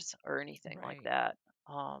fires or anything like Right. that.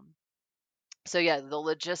 Um, so yeah, the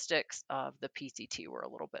logistics of the PCT were a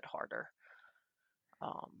little bit harder,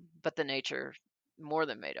 but the nature more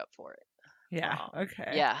than made up for it. Yeah.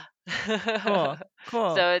 Okay. Yeah. Cool.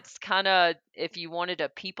 Cool. So it's kind of if you wanted a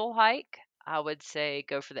people hike, I would say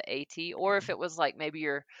go for the AT. Or if it was like maybe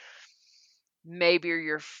your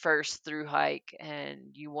first through hike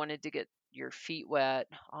and you wanted to get your feet wet,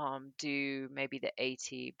 do maybe the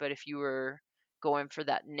AT. But if you were going for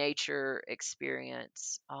that nature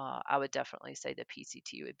experience, I would definitely say the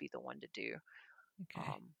PCT would be the one to do,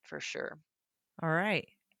 Okay. for sure. All right.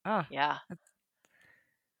 Oh, Yeah. I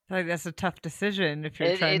feel like that's a tough decision if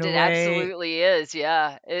you're It trying it, to it weigh. absolutely is.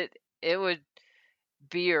 Yeah. It would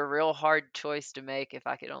be a real hard choice to make if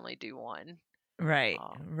I could only do one. Right.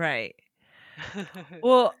 Um, Right.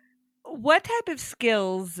 Well, what type of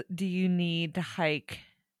skills do you need to hike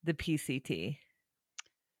the PCT?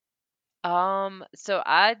 so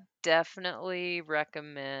I definitely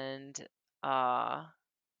recommend uh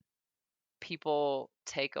people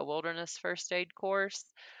take a wilderness first aid course,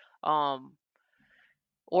 um,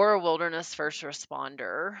 or a wilderness first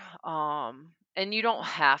responder. And you don't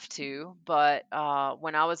have to, but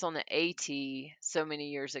when I was on the AT so many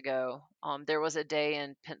years ago, there was a day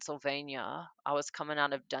in Pennsylvania. I was coming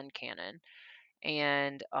out of Duncannon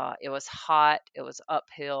and it was hot, it was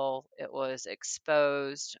uphill, it was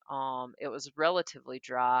exposed, it was relatively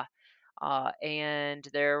dry. And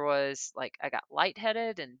there was like I got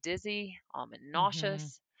lightheaded and dizzy, and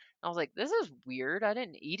Mhm. nauseous. I was like, this is weird. I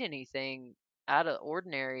didn't eat anything out of the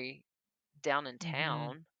ordinary down in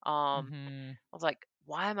Mhm. town. Mhm. I was like,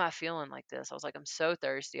 why am I feeling like this? I was like, I'm so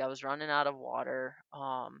thirsty. I was running out of water.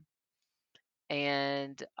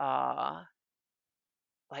 And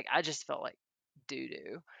like I just felt like doo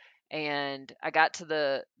doo. And I got to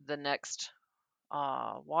the next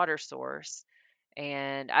water source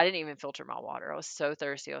and I didn't even filter my water. I was so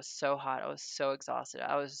thirsty. I was so hot. I was so exhausted.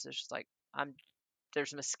 I was just like, I'm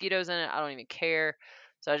there's mosquitoes in it. I don't even care.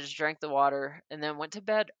 So I just drank the water and then went to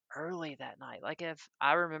bed early that night. Like if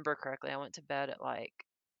I remember correctly, I went to bed at like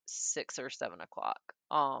 6 or 7 o'clock,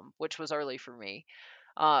 which was early for me.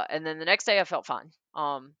 And then the next day I felt fine.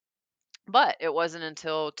 But it wasn't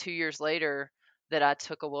until 2 years later that I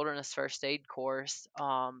took a wilderness first aid course,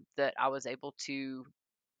 that I was able to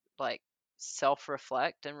like self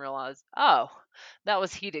reflect and realize, oh, that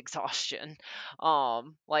was heat exhaustion.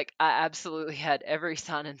 Like I absolutely had every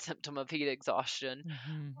sign and symptom of heat exhaustion.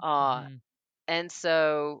 Mhm. Uh, Mhm. and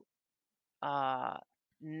so, uh,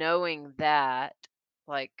 knowing that,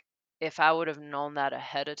 like, if I would have known that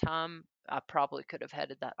ahead of time, I probably could have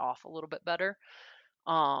headed that off a little bit better.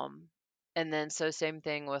 Um, and then so same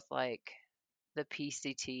thing with like the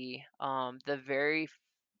PCT. The very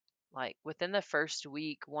like within the first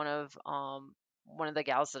week, one of the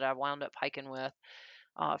gals that I wound up hiking with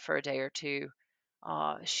for a day or two,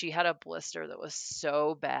 she had a blister that was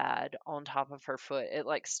so bad on top of her foot. It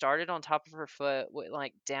like started on top of her foot, with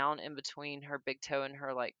like down in between her big toe and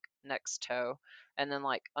her like next toe, and then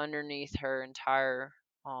like underneath her entire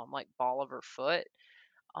like ball of her foot.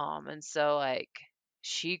 And so like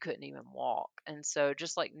she couldn't even walk. And so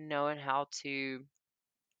just like knowing how to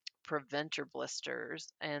prevent your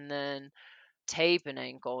blisters and then tape an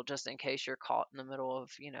ankle just in case you're caught in the middle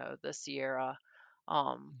of, the Sierra.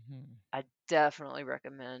 Um, Mhm. I definitely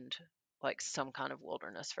recommend like some kind of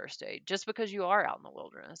wilderness first aid just because you are out in the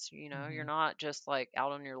wilderness. You're Mhm. not just like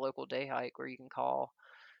out on your local day hike where you can call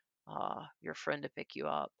your friend to pick you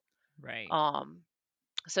up. Right. Um,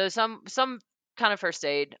 so some kind of first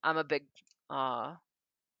aid, I'm a uh,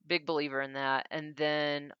 big believer in that. And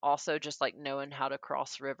then also just like knowing how to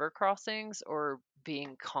cross river crossings or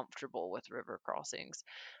being comfortable with river crossings,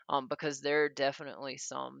 because there are definitely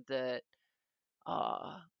some that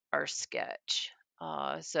uh, are sketch.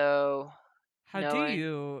 So How do knowing,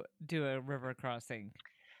 you do a river crossing?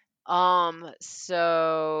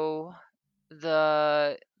 so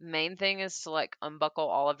the main thing is to like unbuckle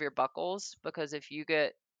all of your buckles, because if you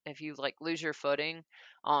like lose your footing,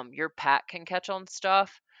 your pack can catch on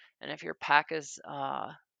stuff, and if your pack is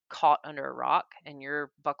caught under a rock and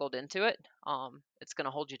you're buckled into it, it's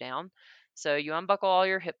gonna hold you down. So you unbuckle all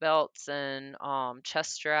your hip belts and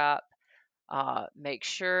chest strap. Make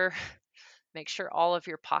sure make sure all of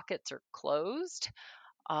your pockets are closed.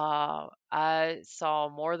 I saw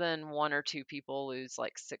more than one or two people lose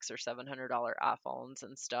like $600 or $700 iPhones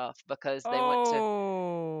and stuff because they went to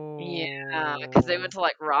yeah, because they went Oh. to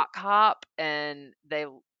like rock hop and they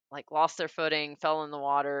like lost their footing, fell in the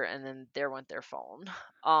water, and then there went their phone.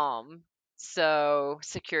 So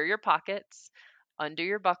secure your pockets, undo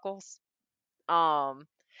your buckles, um,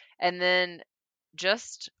 and then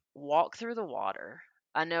just walk through the water.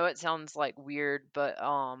 I know it sounds like weird, but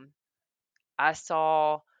I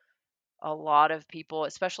saw a lot of people,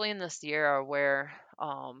 especially in the Sierra, where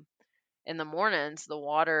in the mornings the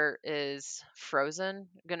water is frozen,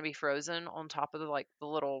 going to be frozen on top of the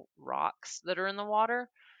little rocks that are in the water.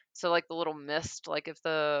 So like the little mist, like if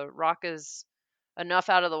the rock is enough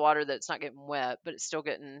out of the water that it's not getting wet, but it's still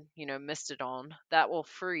getting, misted on, that will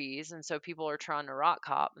freeze. And so people are trying to rock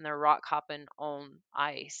hop and they're rock hopping on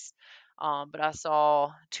ice. But I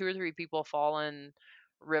saw two or three people fall in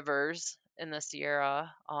rivers in the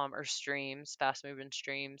Sierra, or streams, fast moving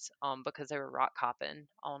streams, because they were rock hopping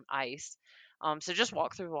on ice. So just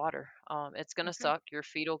walk through water. It's gonna Okay. suck. Your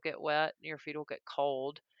feet will get wet. Your feet will get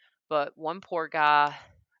cold. But one poor guy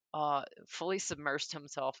fully submersed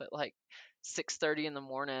himself at like 6:30 in the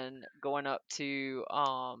morning, going up to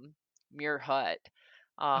Muir Hut,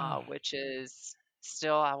 Oh. which is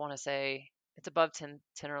still, I want to say, it's above 10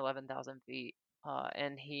 or 11,000 feet.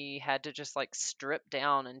 And he had to just like strip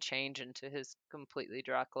down and change into his completely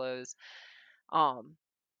dry clothes. Um,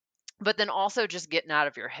 but then also just getting out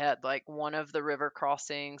of your head, like one of the river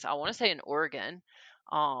crossings, I want to say in Oregon,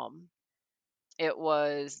 um, it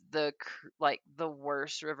was like the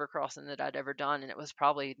worst river crossing that I'd ever done, and it was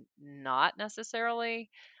probably not necessarily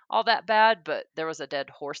all that bad, but there was a dead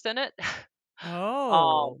horse in it.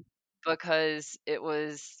 Oh. um, because it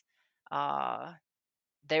was uh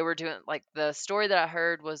they were doing like the story that I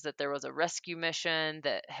heard was that there was a rescue mission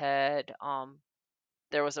that had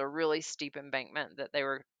there was a really steep embankment that they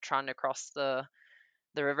were trying to cross the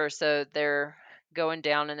river. So they're going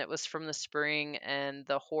down, and it was from the spring, and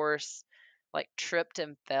the horse like tripped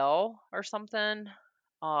and fell or something.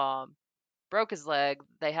 Um, broke his leg.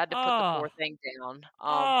 They had to put the Oh. poor thing down.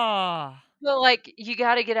 Oh. But like you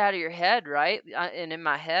got to get out of your head, right? And in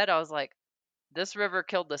my head, I was like, this river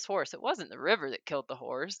killed this horse. It wasn't the river that killed the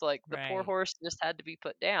horse. Like the poor Right. horse just had to be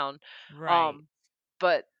put down. Right. Um,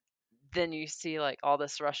 but then you see like all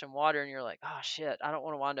this rushing water and you're like, oh shit, I don't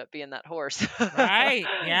want to wind up being that horse. Right.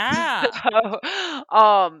 Yeah. So,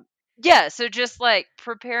 yeah, so just like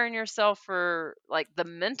preparing yourself for like the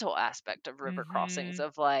mental aspect of river crossings Mhm.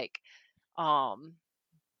 of like, um,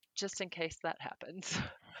 just in case that happens.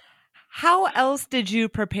 How else did you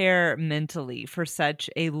prepare mentally for such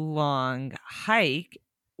a long hike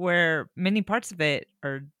where many parts of it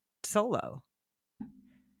are solo?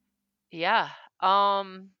 Yeah.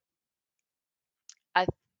 I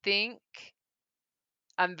think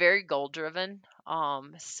I'm very goal driven.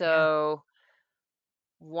 Yeah. So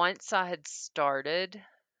once I had started,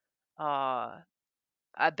 uh,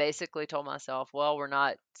 I basically told myself, well, we're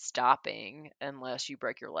not stopping unless you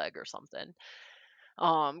break your leg or something.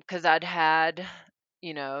 Because I'd had,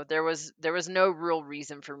 there was no real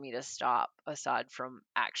reason for me to stop aside from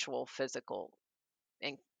actual physical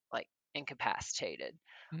and like incapacitated.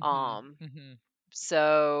 Mhm. Um, Mhm.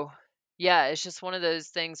 So, yeah, it's just one of those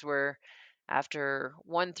things where after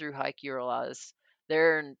one through hike, you realize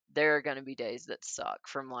there are going to be days that suck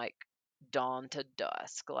from like dawn to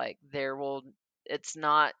dusk. Like it's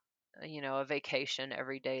not, a vacation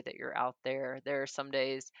every day that you're out there. There are some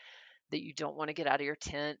days that you don't want to get out of your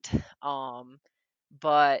tent. Um,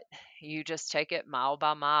 but you just take it mile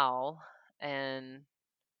by mile and,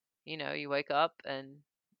 you wake up and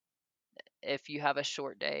if you have a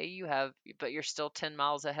short day, but you're still 10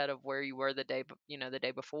 miles ahead of where you were the day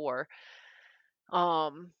before.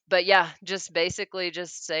 But yeah, just basically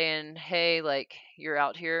just saying, hey, like you're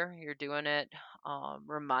out here, you're doing it,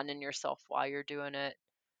 reminding yourself why you're doing it,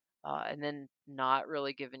 and then not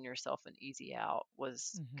really giving yourself an easy out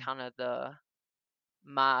was Mhm. kind of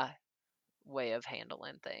my way of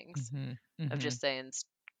handling things, Mhm. of Mhm. just saying,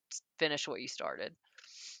 finish what you started.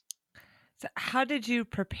 So how did you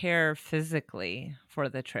prepare physically for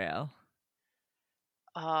the trail?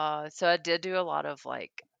 So I did do a lot of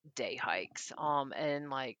like day hikes, and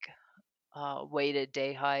like weighted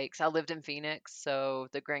day hikes. I lived in Phoenix, so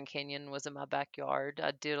the Grand Canyon was in my backyard.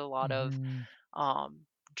 I did a lot of Mhm. um,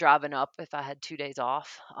 driving up. If I had 2 days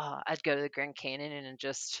off, I'd go to the Grand Canyon and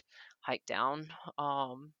just hike down,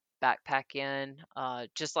 backpack in,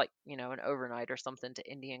 just like an overnight or something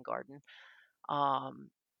to Indian Garden, um,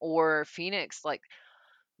 or Phoenix. Like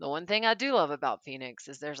the one thing I do love about Phoenix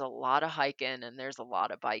is there's a lot of hiking and there's a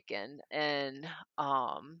lot of biking, and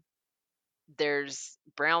um, there's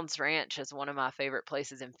Browns Ranch is one of my favorite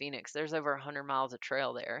places in Phoenix. There's over 100 miles of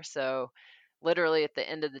trail there. So literally at the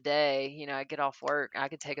end of the day, I get off work, I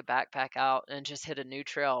could take a backpack out and just hit a new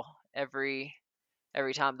trail every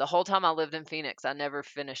time. The whole time I lived in Phoenix, I never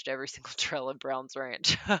finished every single trail in Browns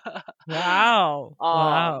Ranch. Wow.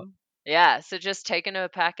 Wow. um yeah, so just taking a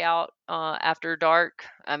pack out after dark.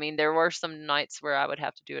 I mean, there were some nights where I would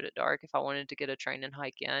have to do it at dark if I wanted to get a train and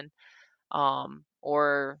hike in.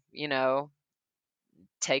 Or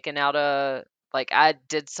taken out a like I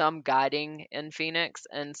did some guiding in Phoenix,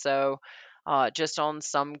 and so just on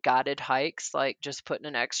some guided hikes, like just putting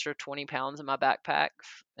an extra 20 pounds in my backpack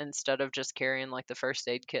instead of just carrying like the first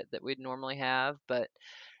aid kit that we'd normally have. But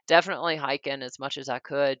definitely hiking as much as I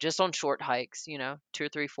could, just on short hikes, 2 or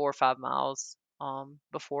 3, 4, 5 miles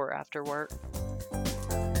before or after work.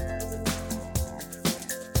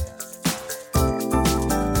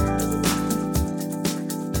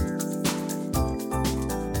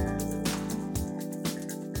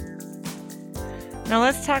 Now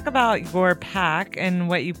let's talk about your pack and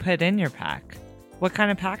what you put in your pack. What kind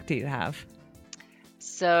of pack do you have?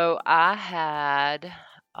 So I had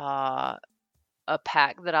uh, a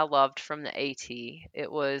pack that I loved from the AT. It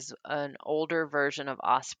was an older version of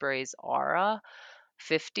Osprey's Aura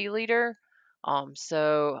 50 liter.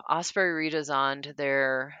 So Osprey redesigned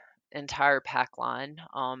their entire pack line,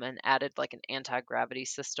 and added like an anti-gravity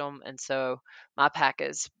system. And so my pack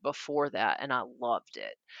is before that, and I loved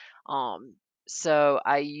it. Um, so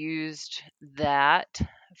I used that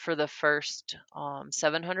for the first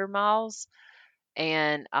 700 miles,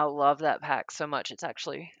 and I love that pack so much. It's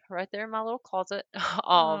actually right there in my little closet.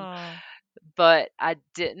 um, Oh. but I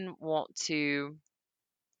didn't want to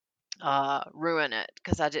ruin it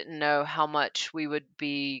because I didn't know how much we would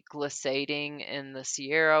be glissading in the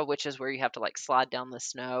Sierra, which is where you have to like slide down the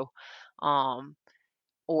snow. Um,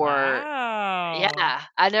 or Wow. yeah,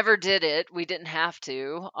 I never did it. We didn't have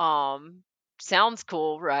to. Sounds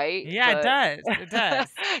cool, right? Yeah, it But does. It does.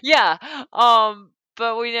 yeah,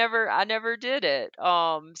 but I never did it.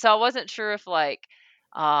 So I wasn't sure if like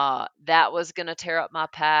that was going to tear up my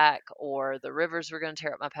pack, or the rivers were going to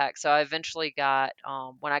tear up my pack. So I eventually got,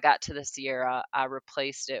 when I got to the Sierra, I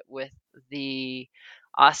replaced it with the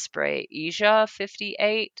Osprey Asia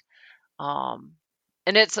 58. Um,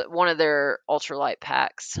 and it's one of their ultralight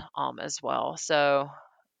packs as well. So,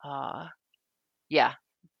 uh, yeah,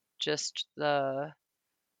 just the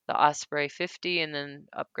Osprey 50 and then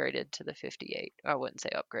upgraded to the 58. I wouldn't say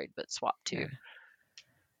upgrade, but swap to. Yeah.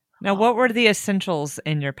 Now, what were Um, the essentials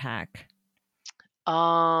in your pack?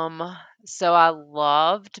 so I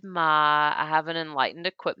have an Enlightened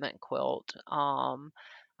Equipment quilt.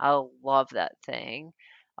 I love that thing.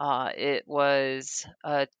 It was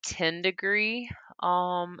a 10 degree,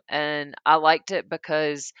 and I liked it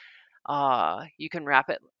because you can wrap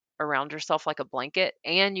it around yourself like a blanket,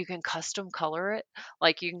 and you can custom color it.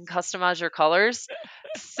 Like, you can customize your colors.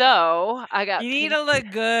 So I got You need pink, to look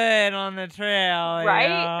good on the trail,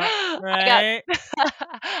 right? I got right?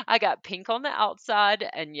 I got pink on the outside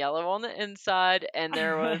and yellow on the inside, and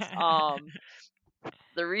there was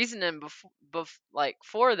the reasoning like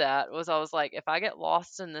for that was, I was like, if I get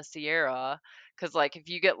lost in the Sierra, because like if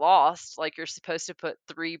you get lost, like you're supposed to put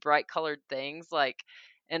three bright colored things like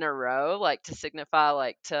in a row, like to signify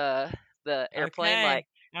like to the airplane, like, Okay.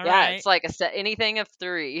 All yeah, right. it's like a set anything of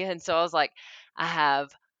three. And so I was like, I have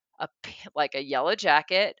like a yellow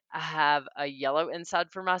jacket, I have a yellow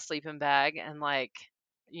inside for my sleeping bag, and like,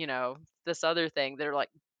 you know, this other thing, they're like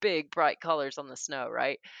big bright colors on the snow,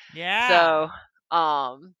 right? Yeah. So,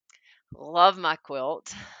 um, love my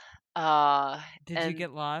quilt. Uh, Did you and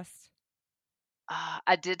get lost?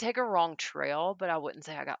 I did take a wrong trail, but I wouldn't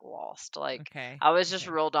say I got lost. Like, Okay. I was just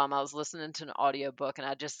Okay. real dumb. I was listening to an audiobook and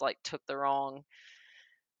I just like took the wrong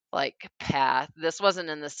like path. This wasn't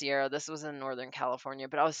in the Sierra, this was in Northern California,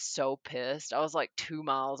 but I was so pissed. I was like 2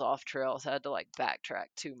 miles off trail, so I had to like backtrack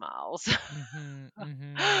 2 miles. Mhm.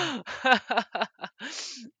 Mhm.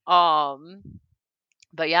 um,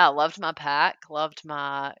 but yeah, I loved my pack, loved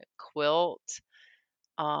my quilt.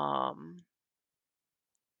 Um,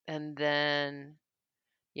 and then,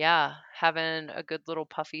 yeah, having a good little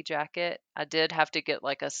puffy jacket. I did have to get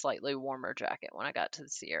like a slightly warmer jacket when I got to the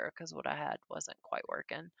Sierra because what I had wasn't quite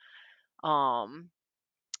working. Um,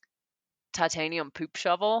 Titanium poop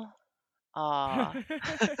shovel. Uh,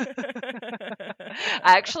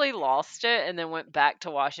 I actually lost it and then went back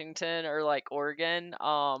to Washington or like Oregon,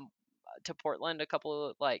 to Portland a couple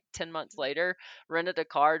of like 10 months later, rented a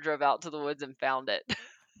car, drove out to the woods and found it.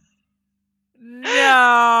 Yeah.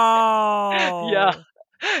 No.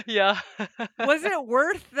 Yeah. Was it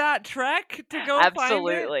worth that trek to go find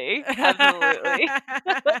it? Absolutely. Absolutely.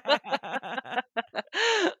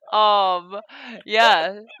 Um,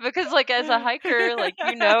 yeah, because like as a hiker, like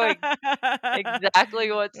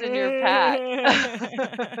exactly what's in your pack.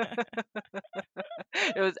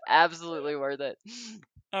 It was absolutely worth it.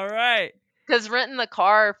 All right. Because renting the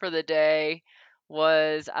car for the day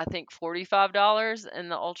was, I think, $45,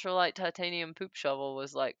 and the ultralight titanium poop shovel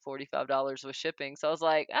was like $45 with shipping. So I was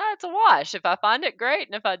like, it's a wash. If I find it, great,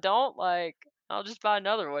 and if I don't, like, I'll just buy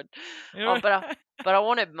another one. But I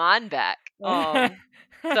wanted mine back.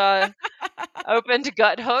 So I opened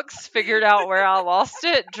gut hooks, figured out where I lost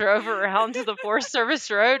it, drove around to the Forest Service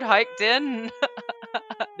Road, hiked in, and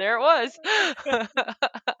there it was.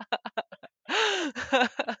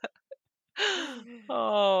 um,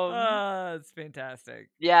 Oh, it's fantastic.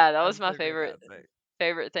 yeah, that was my Absolutely fantastic.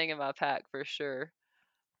 favorite thing in my pack for sure.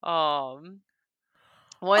 Um,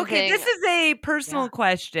 one Okay, thing, this is a yeah, personal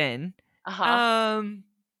question. uh-huh, Um,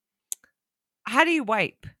 how do you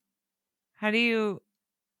wipe? How do you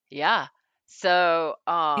yeah. So,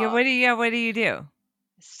 what do you do?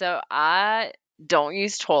 I don't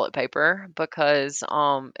use toilet paper because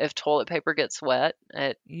if toilet paper gets wet,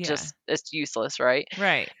 Yeah. it's useless, right?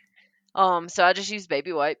 Right. So I just use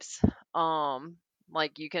baby wipes. Um,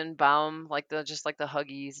 like you can buy them like the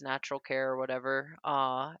Huggies Natural Care or whatever.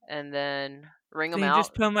 And then wring So them you out.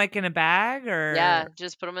 just put them like in a bag Yeah, or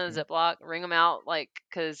just put them in a Ziploc, wring them out like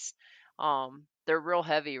cuz they're real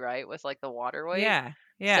heavy, right, with like the water weight. yeah.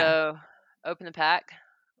 Yeah. So open the pack,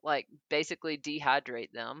 like basically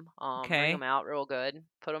dehydrate them. Wring them Okay. out real good,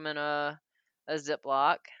 put them in a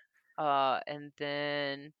Ziploc, and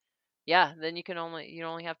then yeah, then you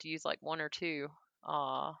only have to use like one or two.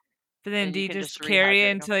 Uh, But then and do you you can just just carry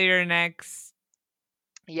it rehydrate them. until your next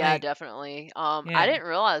Yeah, like definitely. I yeah. didn't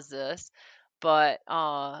realize this, but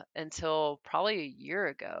until probably a year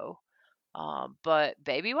ago. But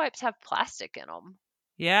baby wipes have plastic in them.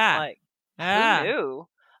 Yeah. Like, who Yeah. knew?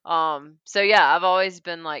 So yeah, I've always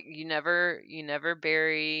been like, you never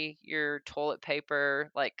bury your toilet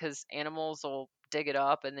paper, like, 'cause animals will dig it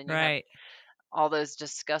up, and then you have Right. all those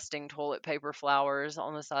disgusting toilet paper flowers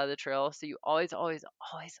on the side of the trail. So you always, always,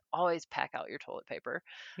 always, always pack out your toilet paper.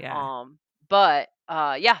 Yeah. Um, but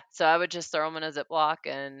yeah, so I would just throw them in a Ziploc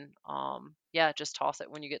and yeah, just toss it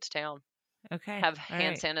when you get to town. Okay. Have All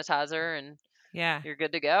hand right. sanitizer and Yeah. you're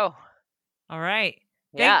good to go. All right.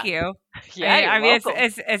 Thank Yeah. you. Yeah, you're I mean, welcome.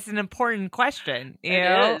 it's an important question, It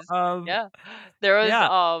is. Yeah. There was yeah.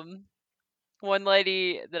 one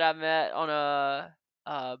lady that I met on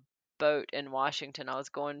a boat in Washington. I was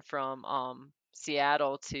going from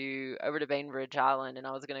Seattle to over to Bainbridge Island, and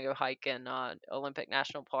I was gonna go hike in Olympic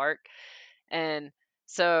National Park. And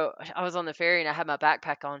so I was on the ferry and I had my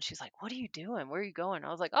backpack on. She's like, "What are you doing? Where are you going?" I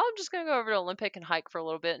was like, "Oh, I'm just gonna go over to Olympic and hike for a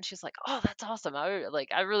little bit." And she's like, "Oh, that's awesome. I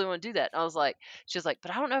really want to do that." And I was like, she was like,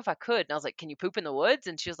 "But I don't know if I could." And I was like, "Can you poop in the woods?"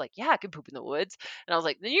 And she was like, "Yeah, I can poop in the woods." And I was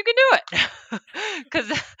like, "Then you can do it."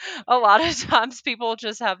 Because a lot of times people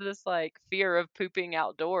just have this like fear of pooping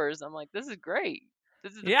outdoors. I'm like, this is great.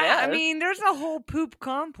 This is the Yeah, I best, mean, there's a whole poop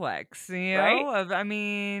complex, right?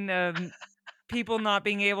 of people not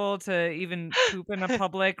being able to even poop in a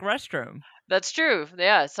public restroom. That's true.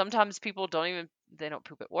 Yeah, sometimes people don't even they don't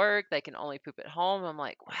poop at work. They can only poop at home. I'm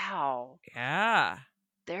like, wow, Yeah.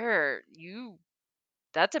 there you.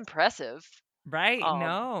 That's impressive. Right. Um,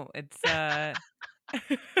 No, it's uh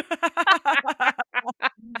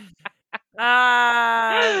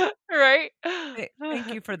right?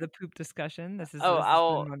 thank you for the poop discussion. Oh, This has been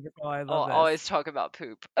I'll wonderful. I I'll love always this. talk about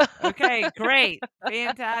poop. Okay, great.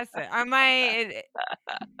 Fantastic. I might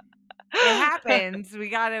it happens. We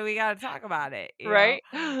gotta talk about it, you know? Right?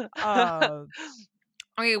 Uh,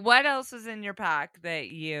 okay, what else was in your pack that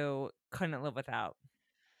you couldn't live without?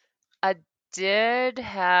 I did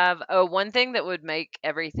have one thing that would make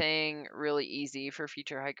everything really easy for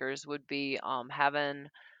future hikers would be having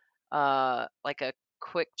like a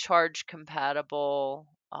quick charge compatible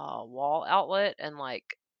wall outlet and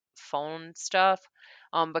like phone stuff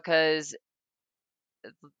because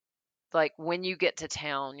like when you get to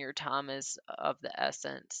town your time is of the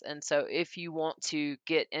essence, and so if you want to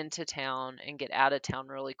get into town and get out of town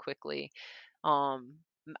really quickly, um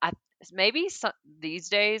I maybe some, these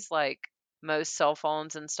days like most cell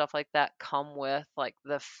phones and stuff like that come with like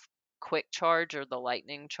the quick charge or the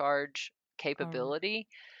lightning charge Oh, capability.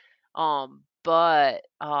 But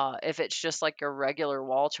if it's just like your regular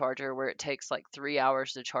wall charger where it takes like 3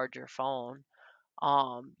 hours to charge your phone,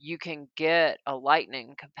 you can get a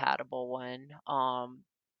lightning compatible one.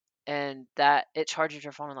 And that it charges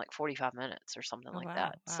your phone in like 45 minutes or something oh like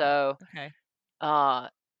that. wow, wow. So Okay. uh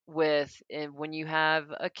when you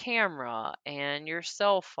have a camera and your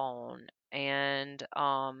cell phone and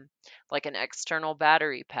like an external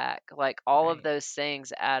battery pack, like all of Right. those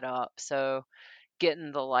things add up. So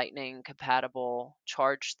getting the lightning compatible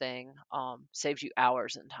charge thing saves you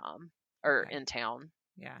hours in time or Okay. in town.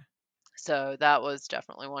 Yeah. So that was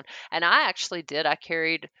definitely one. And I actually did. I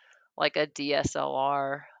carried like a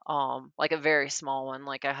DSLR, like a very small one.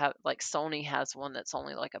 Like I have, like Sony has one that's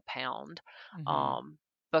only like a pound, Mhm. um,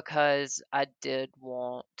 because I did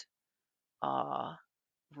want uh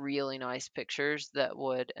really nice pictures that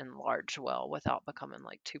would enlarge well without becoming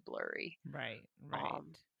like too blurry. Right. Right.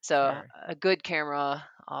 So Sure. a good camera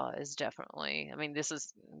is definitely, I mean, this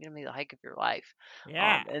is going to be the hike of your life,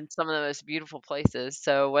 Yeah. and some of the most beautiful places.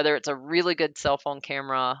 So whether it's a really good cell phone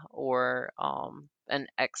camera or an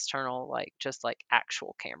external, like just like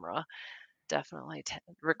actual camera, definitely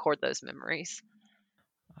record those memories.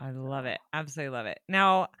 I love So, it. Absolutely love it.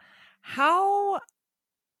 Now, how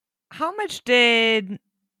how much did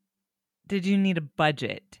you need a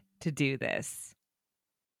budget to do this?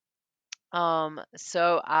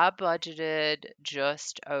 so I budgeted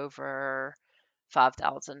just over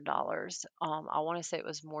 $5,000. I want to say it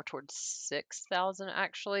was more towards 6,000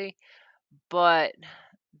 actually, but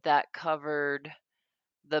that covered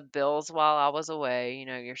the bills while I was away, you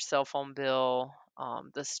know, your cell phone bill,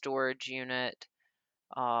 the storage unit.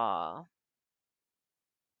 Uh,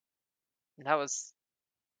 that was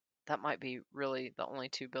that might be really the only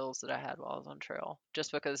two bills that I had while I was on trail,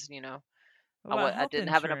 just because, you know, What about I health didn't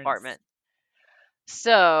have an insurance? apartment.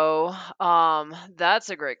 So, that's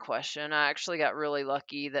a great question. I actually got really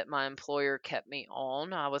lucky that my employer kept me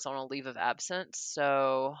on. I was on a leave of absence,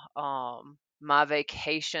 so my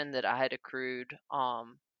vacation that I had accrued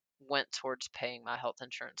went towards paying my health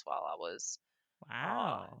insurance while I was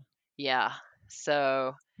uh Wow. yeah.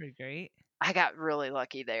 So Pretty great. I got really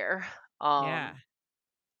lucky there. Yeah. Um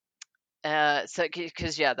so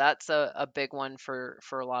because yeah, that's a big one for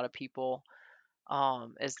a lot of people,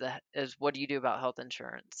 is what do you do about health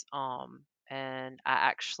insurance? And I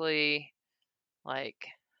actually like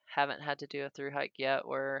haven't had to do a through hike yet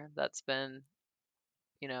where that's been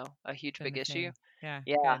a huge been big the issue. same. Yeah,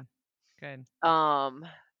 Yeah. good. Good. Um,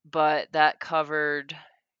 but that covered,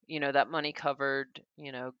 that money covered,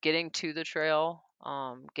 getting to the trail,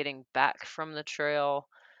 getting back from the trail,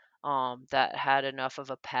 that had enough of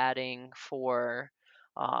a padding for,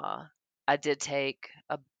 uh, I did take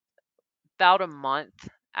about a month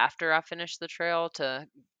after I finished the trail to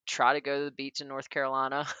try to go to the beach in North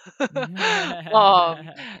Carolina. um,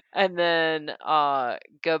 and then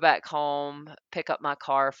go back home, pick up my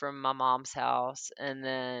car from my mom's house, and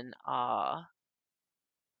then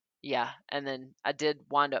yeah, and then I did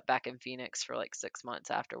wind up back in Phoenix for like 6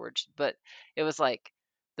 months afterwards, but it was like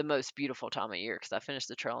the most beautiful time of year because I finished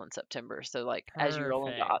the trail in September. So like as you roll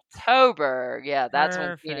into Perfect. October, yeah, that's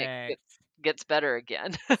when Phoenix Perfect. gets better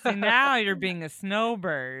again. See, now you're being a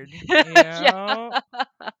snowbird, Yeah.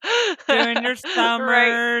 doing your Right.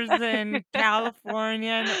 summers in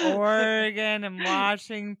California and Oregon and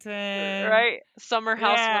Washington. Right. Summer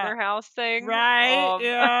house, Yeah, winter house thing. right.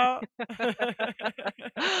 Yeah.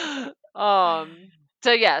 Um,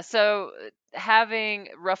 so yeah, so having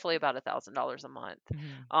roughly about $1,000 a month,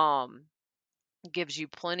 Mhm. um, gives you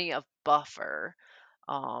plenty of buffer,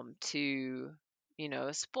 to,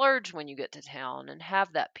 splurge when you get to town and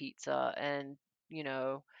have that pizza. And, you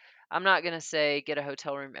know, I'm not gonna say get a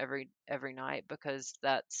hotel room every night because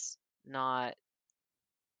that's not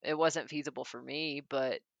it wasn't feasible for me,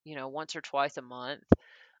 but once or twice a month,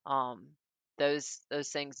 um, those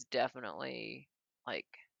things definitely like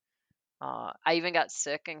I even got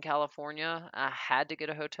sick in California. I had to get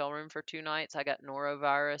a hotel room for 2 nights. I got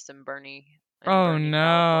norovirus in Oh Bernie,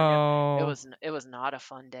 California. no. It was not a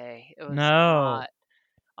fun day. It was No.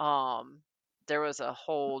 not. Um, there was a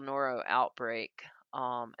whole noro outbreak.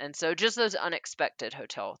 And so just those unexpected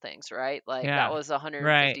hotel things, right? Like that Yeah. was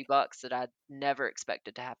Right. $150 that I never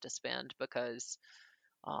expected to have to spend because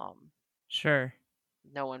um, Sure.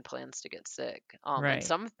 no one plans to get sick. And Right.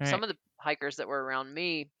 some Right. of the hikers that were around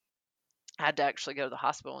me had to actually go to the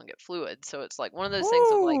hospital and get fluid. So it's like one of those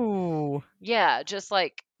things of like, Ooh. yeah, just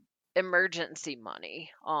like emergency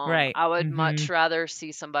money. Right. I would much Mhm. rather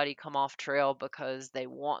see somebody come off trail because they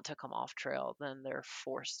want to come off trail than they're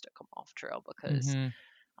forced to come off trail because Mhm.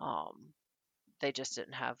 um, they just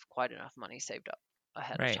didn't have quite enough money saved up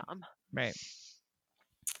ahead of Right. time. Right.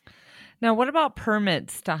 Now, what about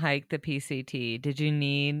permits to hike the PCT? Did you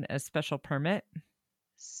need a special permit?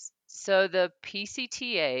 So the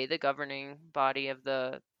PCTA, the governing body of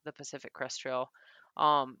the Pacific Crest Trail,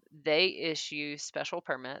 they issue special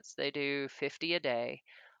permits. They do 50 a day.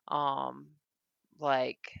 Um,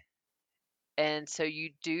 like, and so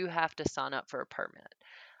you do have to sign up for a permit.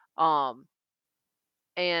 Um,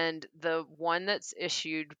 and the one that's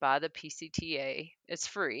issued by the PCTA is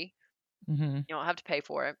free. Mhm. You don't have to pay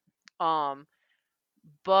for it.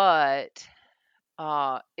 But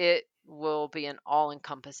it will be an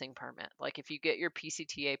all-encompassing permit. Like if you get your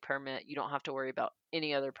PCTA permit, you don't have to worry about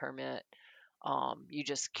any other permit. You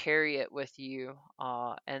just carry it with you,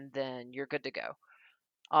 and then you're good to go.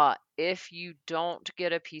 If you don't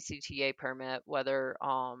get a PCTA permit, whether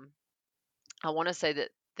I want to say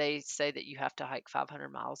that they say that you have to hike 500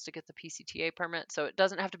 miles to get the PCTA permit, so it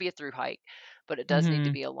doesn't have to be a through hike, but it does need to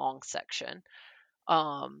Mhm. be a long section.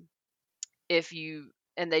 Um, if you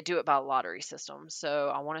and they do it by lottery system. So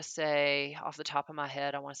I want to say off the top of my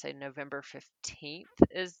head, I want to say November 15th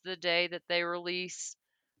is the day that they release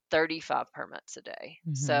 35 permits a day.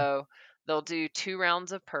 Mhm. So they'll do 2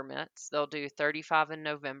 rounds of permits. They'll do 35 in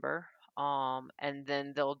November. And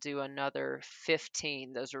then they'll do another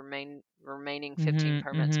 15, those remaining 15 Mhm.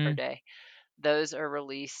 permits per Mhm. day. Those are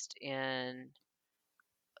released in,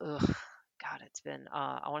 ugh, God, it's been,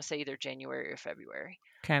 I want to say either January or February.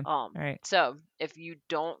 Okay. All right. So if you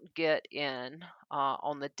don't get in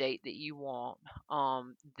on the date that you want,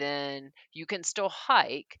 then you can still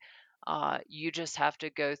hike. You just have to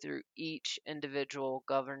go through each individual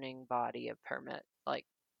governing body of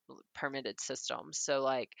permitted systems. So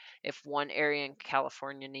like if one area in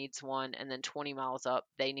California needs one and then 20 miles up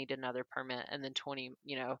they need another permit and then 20,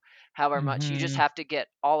 however much, you just Mhm. have to get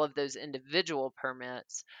all of those individual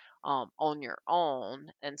permits on your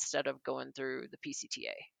own instead of going through the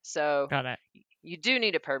PCTA. So Got it. you do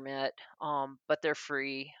need a permit, but they're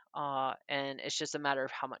free, and it's just a matter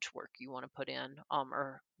of how much work you want to put in,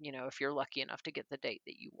 or if you're lucky enough to get the date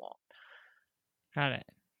that you want. Got it.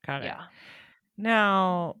 Got it. Yeah.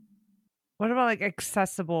 Now, what about like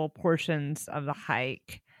accessible portions of the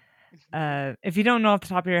hike? Mhm. If you don't know off the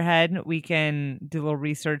top of your head, we can do a little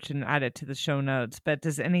research and add it to the show notes. But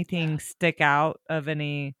does Yeah. anything stick out of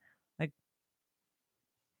any like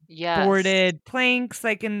Yes. boarded planks,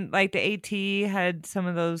 like in like the AT had some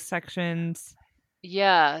of those sections?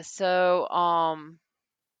 Yeah, so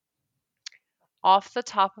off the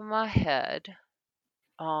top of my head,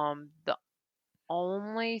 the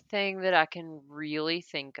only thing that I can really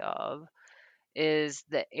think of is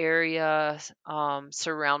the area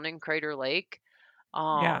surrounding Crater Lake.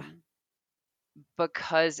 Yeah. Um,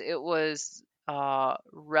 because it was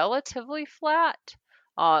relatively flat,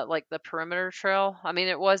 like the perimeter trail. I mean,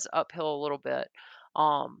 it was uphill a little bit,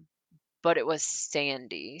 um, but it was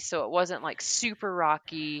sandy, so it wasn't like super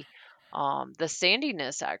rocky. The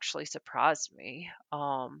sandiness actually surprised me.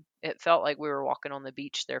 It felt like we were walking on the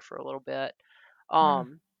beach there for a little bit. Yeah.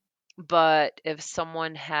 Um, but if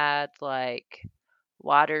someone had like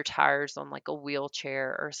wider tires on like a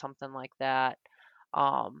wheelchair or something like that,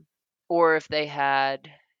 um, or if they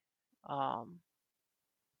had um,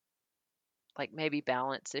 like maybe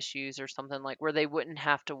balance issues or something like where they wouldn't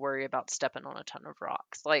have to worry about stepping on a ton of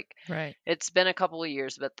rocks. Like Right. it's been a couple of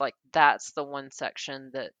years, but like that's the one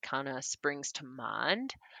section that kind of springs to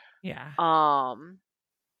mind. Yeah. Um,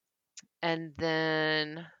 and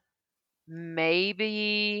then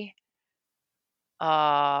maybe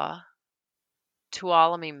uh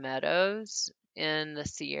Tuolumne Meadows in the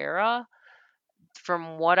Sierra.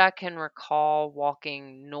 From what I can recall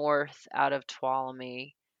walking north out of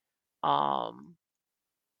Tuolumne, um,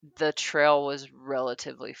 the trail was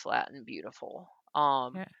relatively flat and beautiful.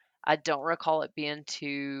 Yeah. I don't recall it being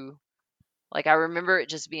too like I remember it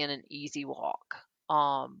just being an easy walk.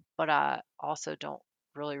 But I also don't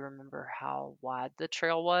really remember how wide the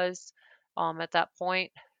trail was at that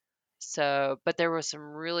point. So, but there was some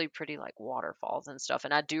really pretty like waterfalls and stuff,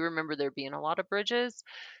 and I do remember there being a lot of bridges.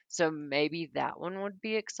 So maybe that one would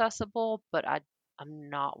be accessible, but I'm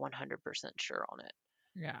not 100% sure on it.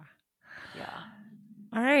 Yeah. Yeah.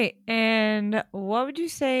 All right. And what would you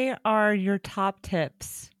say are your top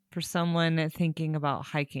tips for someone thinking about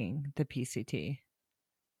hiking the PCT?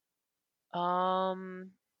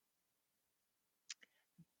 Um,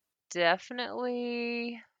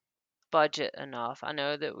 Definitely budget enough. I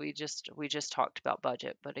know that we just talked about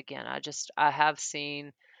budget, but again, I have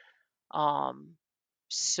seen um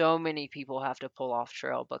so many people have to pull off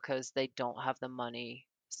trail because they don't have the money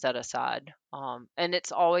set aside. And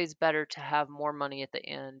it's always better to have more money at the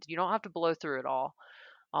end. You don't have to blow through it all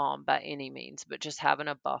by any means, but just having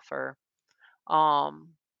a buffer.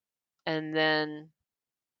 Um and then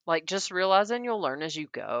like just realizing you'll learn as you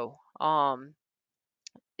go.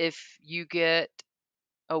 If you get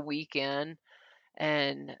a weekend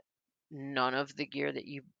and none of the gear that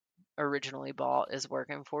you originally bought is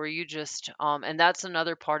working for you, just and that's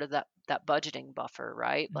another part of that budgeting buffer,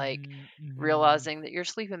 right? Like Hmm. Hmm. realizing that your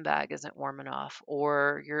sleeping bag isn't warm enough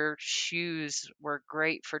or your shoes were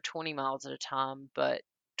great for 20 miles at a time, but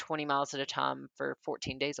 20 miles at a time for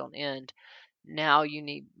 14 days on end, now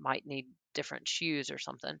you might need different shoes or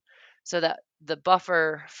something. So that the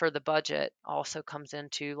buffer for the budget also comes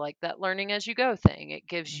into like that learning as you go thing. It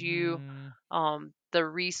gives you Hmm. the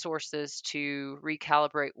resources to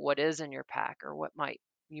recalibrate what is in your pack or what might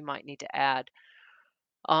you might need to add.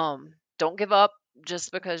 Don't give up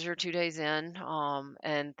just because you're 2 days in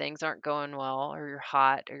and things aren't going well or you're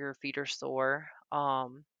hot or your feet are sore.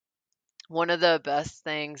 One of the best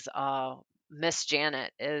things, Miss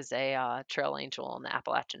Janet is a trail angel on the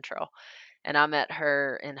Appalachian Trail, and I met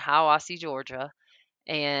her in Hiawassee, Georgia.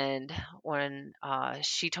 And when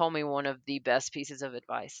she told me one of the best pieces of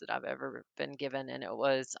advice that I've ever been given, and it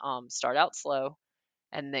was start out slow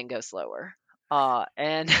and then go slower.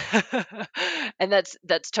 And and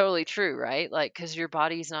that's totally true, right? Like, because your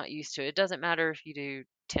body's not used to it. It doesn't matter if you do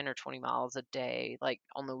 10 or 20 miles a day, like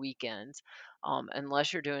on the weekends,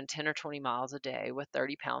 unless you're doing 10 or 20 miles a day with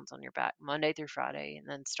 30 pounds on your back, Monday through Friday, and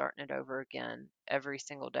then starting it over again every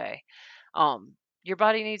single day. Your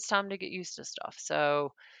body needs time to get used to stuff.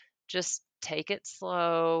 So just take it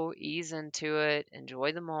slow, ease into it,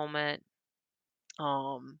 enjoy the moment,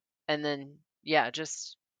 and then yeah,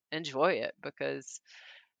 just enjoy it because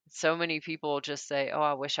so many people just say, "Oh,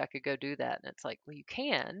 I wish I could go do that." And it's like, "Well, you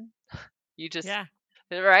can. You just Yeah.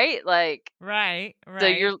 right? Like Right. so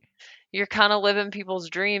Right. you're kind of living people's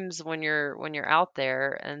dreams when you're out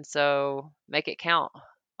there, and so make it count."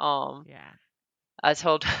 Um Yeah. I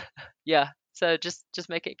told yeah, so just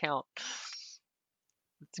make it count.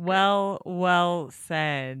 It's good. Well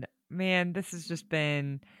said. Man, this has just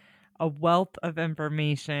been a wealth of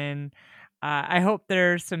information. I hope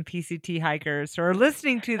there's some PCT hikers who are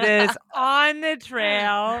listening to this on the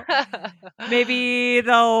trail. Maybe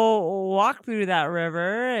they'll walk through that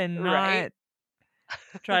river and Right? not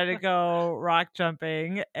try to go rock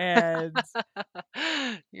jumping. And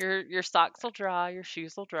Your socks will dry, your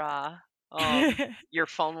shoes will dry. Your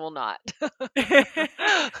phone will not.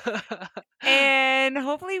 And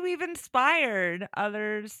hopefully we've inspired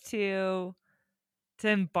others to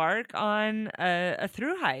embark on a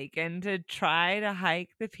through hike and to try to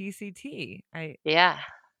hike the PCT. Yeah,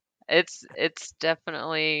 it's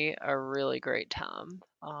definitely a really great time.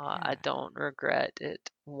 I Yeah. don't regret it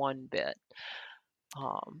one bit.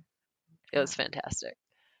 Um, it Yeah. was fantastic.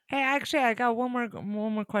 Hey, actually, I got one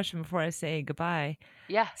more question before I say goodbye.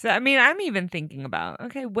 Yeah, So, I mean, I'm even thinking about,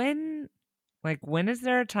 okay, when is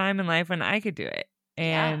there a time in life when I could do it? yeah,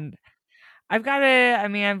 And I've got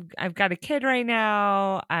a kid right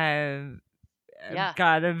now. I've yeah,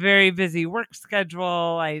 got a very busy work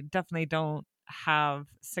schedule. I definitely don't have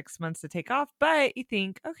 6 months to take off, but you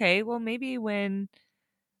think, okay, well, maybe when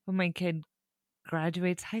my kid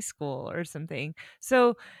graduates high school or something.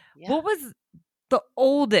 So, yeah. what was the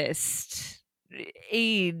oldest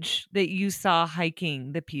age that you saw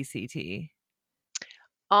hiking the PCT?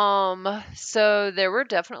 So there were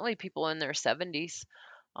definitely people in their 70s,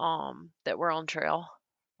 that were on trail.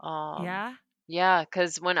 Um, Yeah? yeah,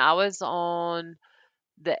 because when I was on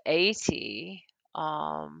the AT,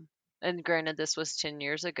 um, and granted this was 10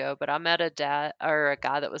 years ago, but I met a guy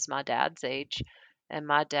that was my dad's age, and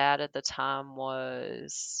my dad at the time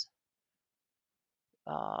was,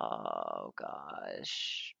 oh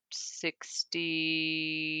gosh,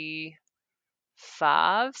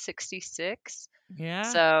 65, 66. Yeah?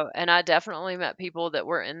 So, and I definitely met people that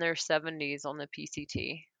were in their 70s on the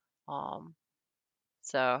PCT. Um,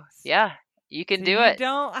 so S yeah, you can so do you it.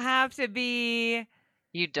 don't have to be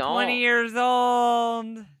You 20 don't. years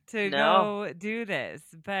old to No, go do this,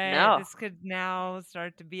 but no. this could now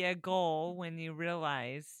start to be a goal when you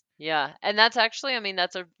realize. Yeah. And that's actually, I mean,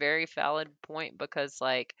 that's a very valid point because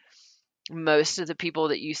like most of the people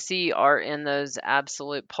that you see are in those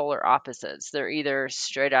absolute polar opposites. They're either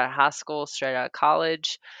straight out of high school, straight out of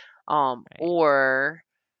college, Right, or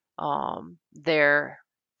they're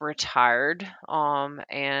retired,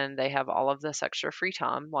 and they have all of this extra free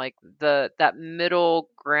time. Like that middle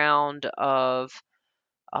ground of,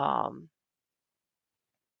 um,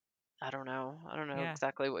 I don't know yeah,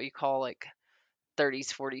 exactly what you call like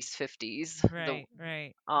 30s, 40s, 50s. right,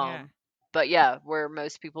 yeah, Um, but yeah, where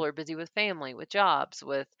most people are busy with family, with jobs,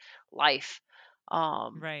 with life.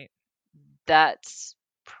 Um, right, that's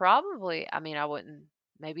probably, I mean, I wouldn't,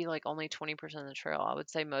 maybe like only 20% of the trail. I would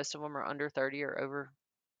say most of them are under 30 or over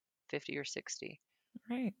 50 or 60.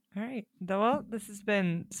 right, all right. Well, this has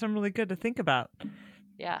been some really good to think about.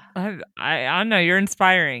 Yeah. I don't know, you're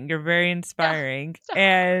inspiring. You're very inspiring,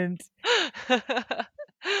 and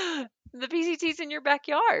The PCT's in your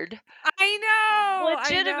backyard. I Legitimately.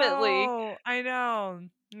 know, I know.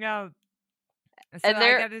 Yeah, so And I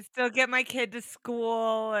they're gotta still get my kid to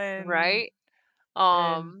school right. and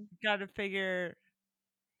Um, gotta figure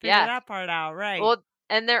yeah. that part out, right. Well,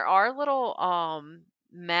 and there are little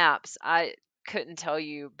maps. I couldn't tell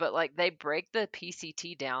you, but like they break the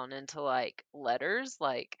PCT down into like letters,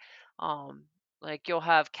 um like you'll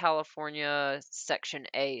have California section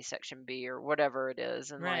A, section B or whatever it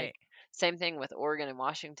is, and like Right. same thing with Oregon and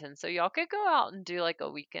Washington. So y'all could go out and do like a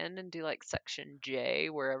weekend and do like section J,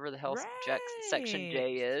 wherever the hell section Right.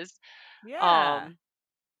 J is. Yeah. Um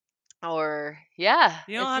or yeah,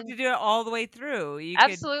 You don't it's have to do it all the way through. You could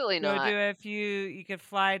absolutely go not. do a few you could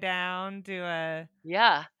fly down, do a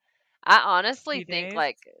Yeah. I honestly few think days.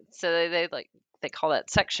 like so they like they call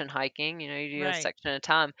that section hiking, you do a Right. section at a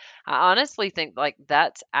time. I honestly think like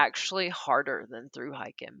that's actually harder than through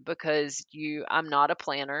hiking because I'm not a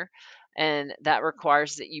planner and that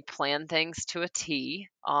requires that you plan things to a T.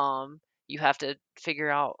 You have to figure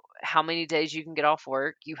out how many days you can get off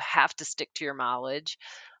work. You have to stick to your mileage.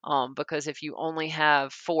 Because if you only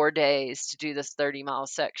have 4 days to do this 30-mile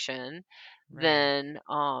section, Right. then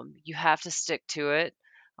you have to stick to it.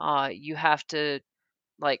 You have to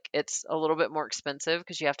like it's a little bit more expensive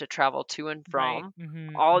because you have to travel to and Right. from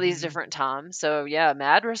Mhm. all these Mhm. different times. So yeah,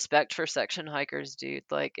 mad respect for section hikers, dude.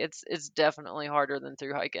 Like it's definitely harder than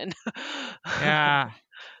through hiking. Yeah.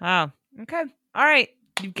 Wow. Okay. All right.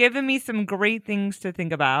 You've given me some great things to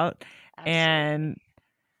think about, Absolutely. and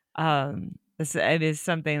this it is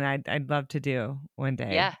something I'd love to do one Yeah,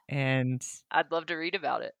 day. And I'd love to read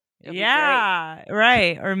about it. It'll be great. yeah,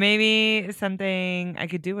 right. Or maybe something I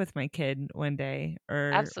could do with my kid one day,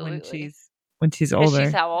 or Absolutely. when she's Because she's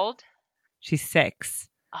older. how old? She's 6.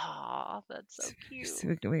 Oh, that's so cute.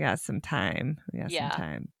 So we got some time. We got some Yeah,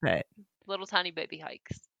 time. But little tiny baby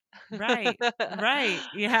hikes. right, right,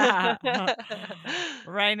 yeah.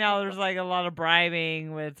 Right now, there's like a lot of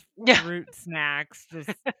bribing with Yeah, fruit snacks, just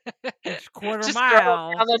each quarter just throw 'em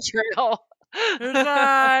mile. down the trail. Here's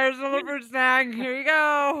a leopard snack. Here you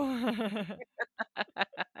go.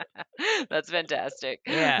 That's fantastic.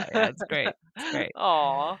 Yeah, it's great. It's great.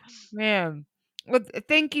 Aw. Man. Well,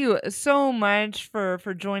 thank you so much for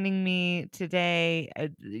joining me today.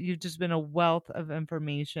 You've just been a wealth of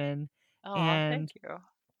information, Aw, thank and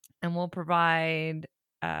you. we'll provide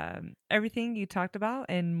everything you talked about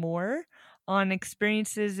and more on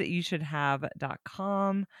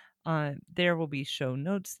experiencesthatyoushouldhave.com. There will be show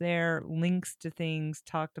notes there, links to things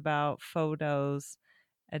talked about, photos,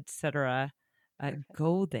 etc.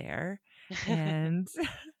 Go there and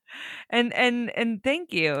and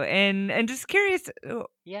thank you. And just curious,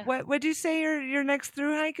 Yeah. what would you say your next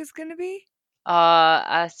through hike is going to be?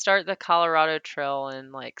 I start the Colorado Trail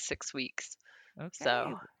in like 6 weeks. Okay. So,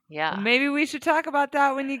 Well, yeah, maybe we should talk about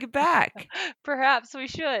that when you get back. perhaps we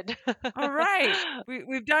should. All right.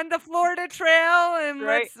 We've done the Florida Trail, and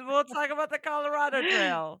Right? we'll talk about the Colorado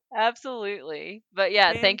Trail. Absolutely. But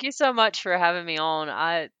yeah, Fan thank you so much for having me on.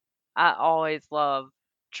 I always love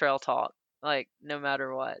trail talk, like no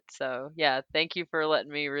matter what. So, yeah, thank you for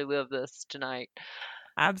letting me relive this tonight.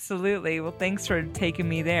 Absolutely. Well, thanks for taking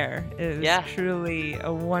me there. It was Yeah. truly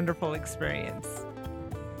a wonderful experience.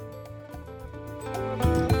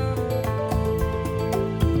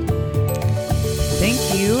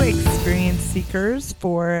 Thank you, experience seekers,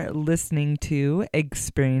 for listening to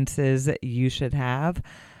Experiences You Should Have.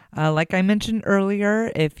 Like I mentioned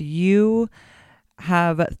earlier, if you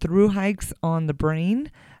have through hikes on the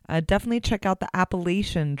brain, definitely check out the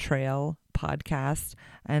Appalachian Trail podcast,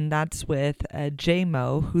 and that's with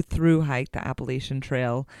J-Mo, who through hiked the Appalachian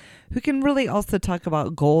Trail, who can really also talk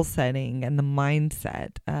about goal setting and the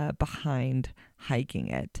mindset behind hiking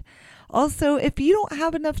it. Also, if you don't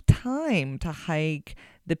have enough time to hike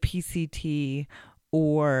the PCT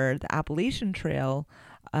or the Appalachian Trail,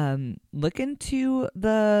 look into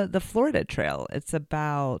the Florida Trail. It's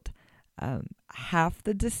about half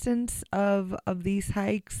the distance of these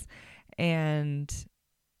hikes, and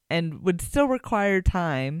would still require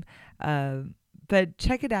time. But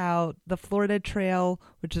check it out. The Florida Trail,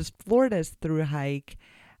 which is Florida's through hike,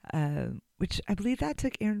 which I believe that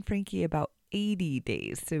took Aaron Frankie about 80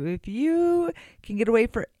 days. So if you can get away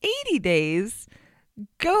for 80 days,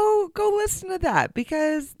 go listen to that,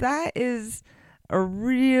 because that is a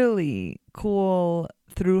really cool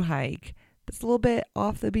through hike that's a little bit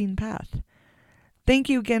off the beaten path. Thank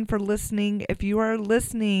you again for listening. If you are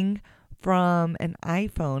listening from an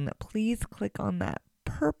iPhone, please click on that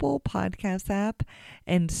purple podcast app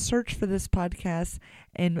and search for this podcast,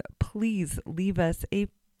 and please leave us a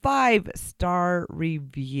 5-star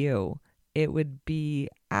review. It would be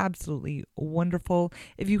absolutely wonderful.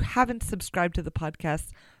 If you haven't subscribed to the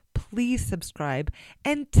podcast, please subscribe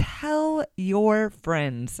and tell your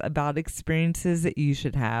friends about experiences that you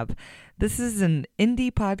should have. This is an indie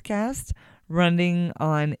podcast running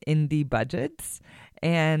on indie budgets,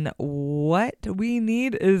 and what we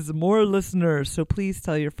need is more listeners. So please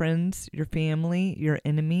tell your friends, your family, your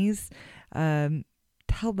enemies,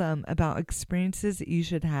 tell them about experiences that you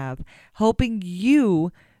should have, helping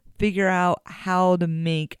you figure out how to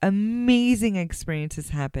make amazing experiences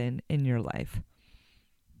happen in your life.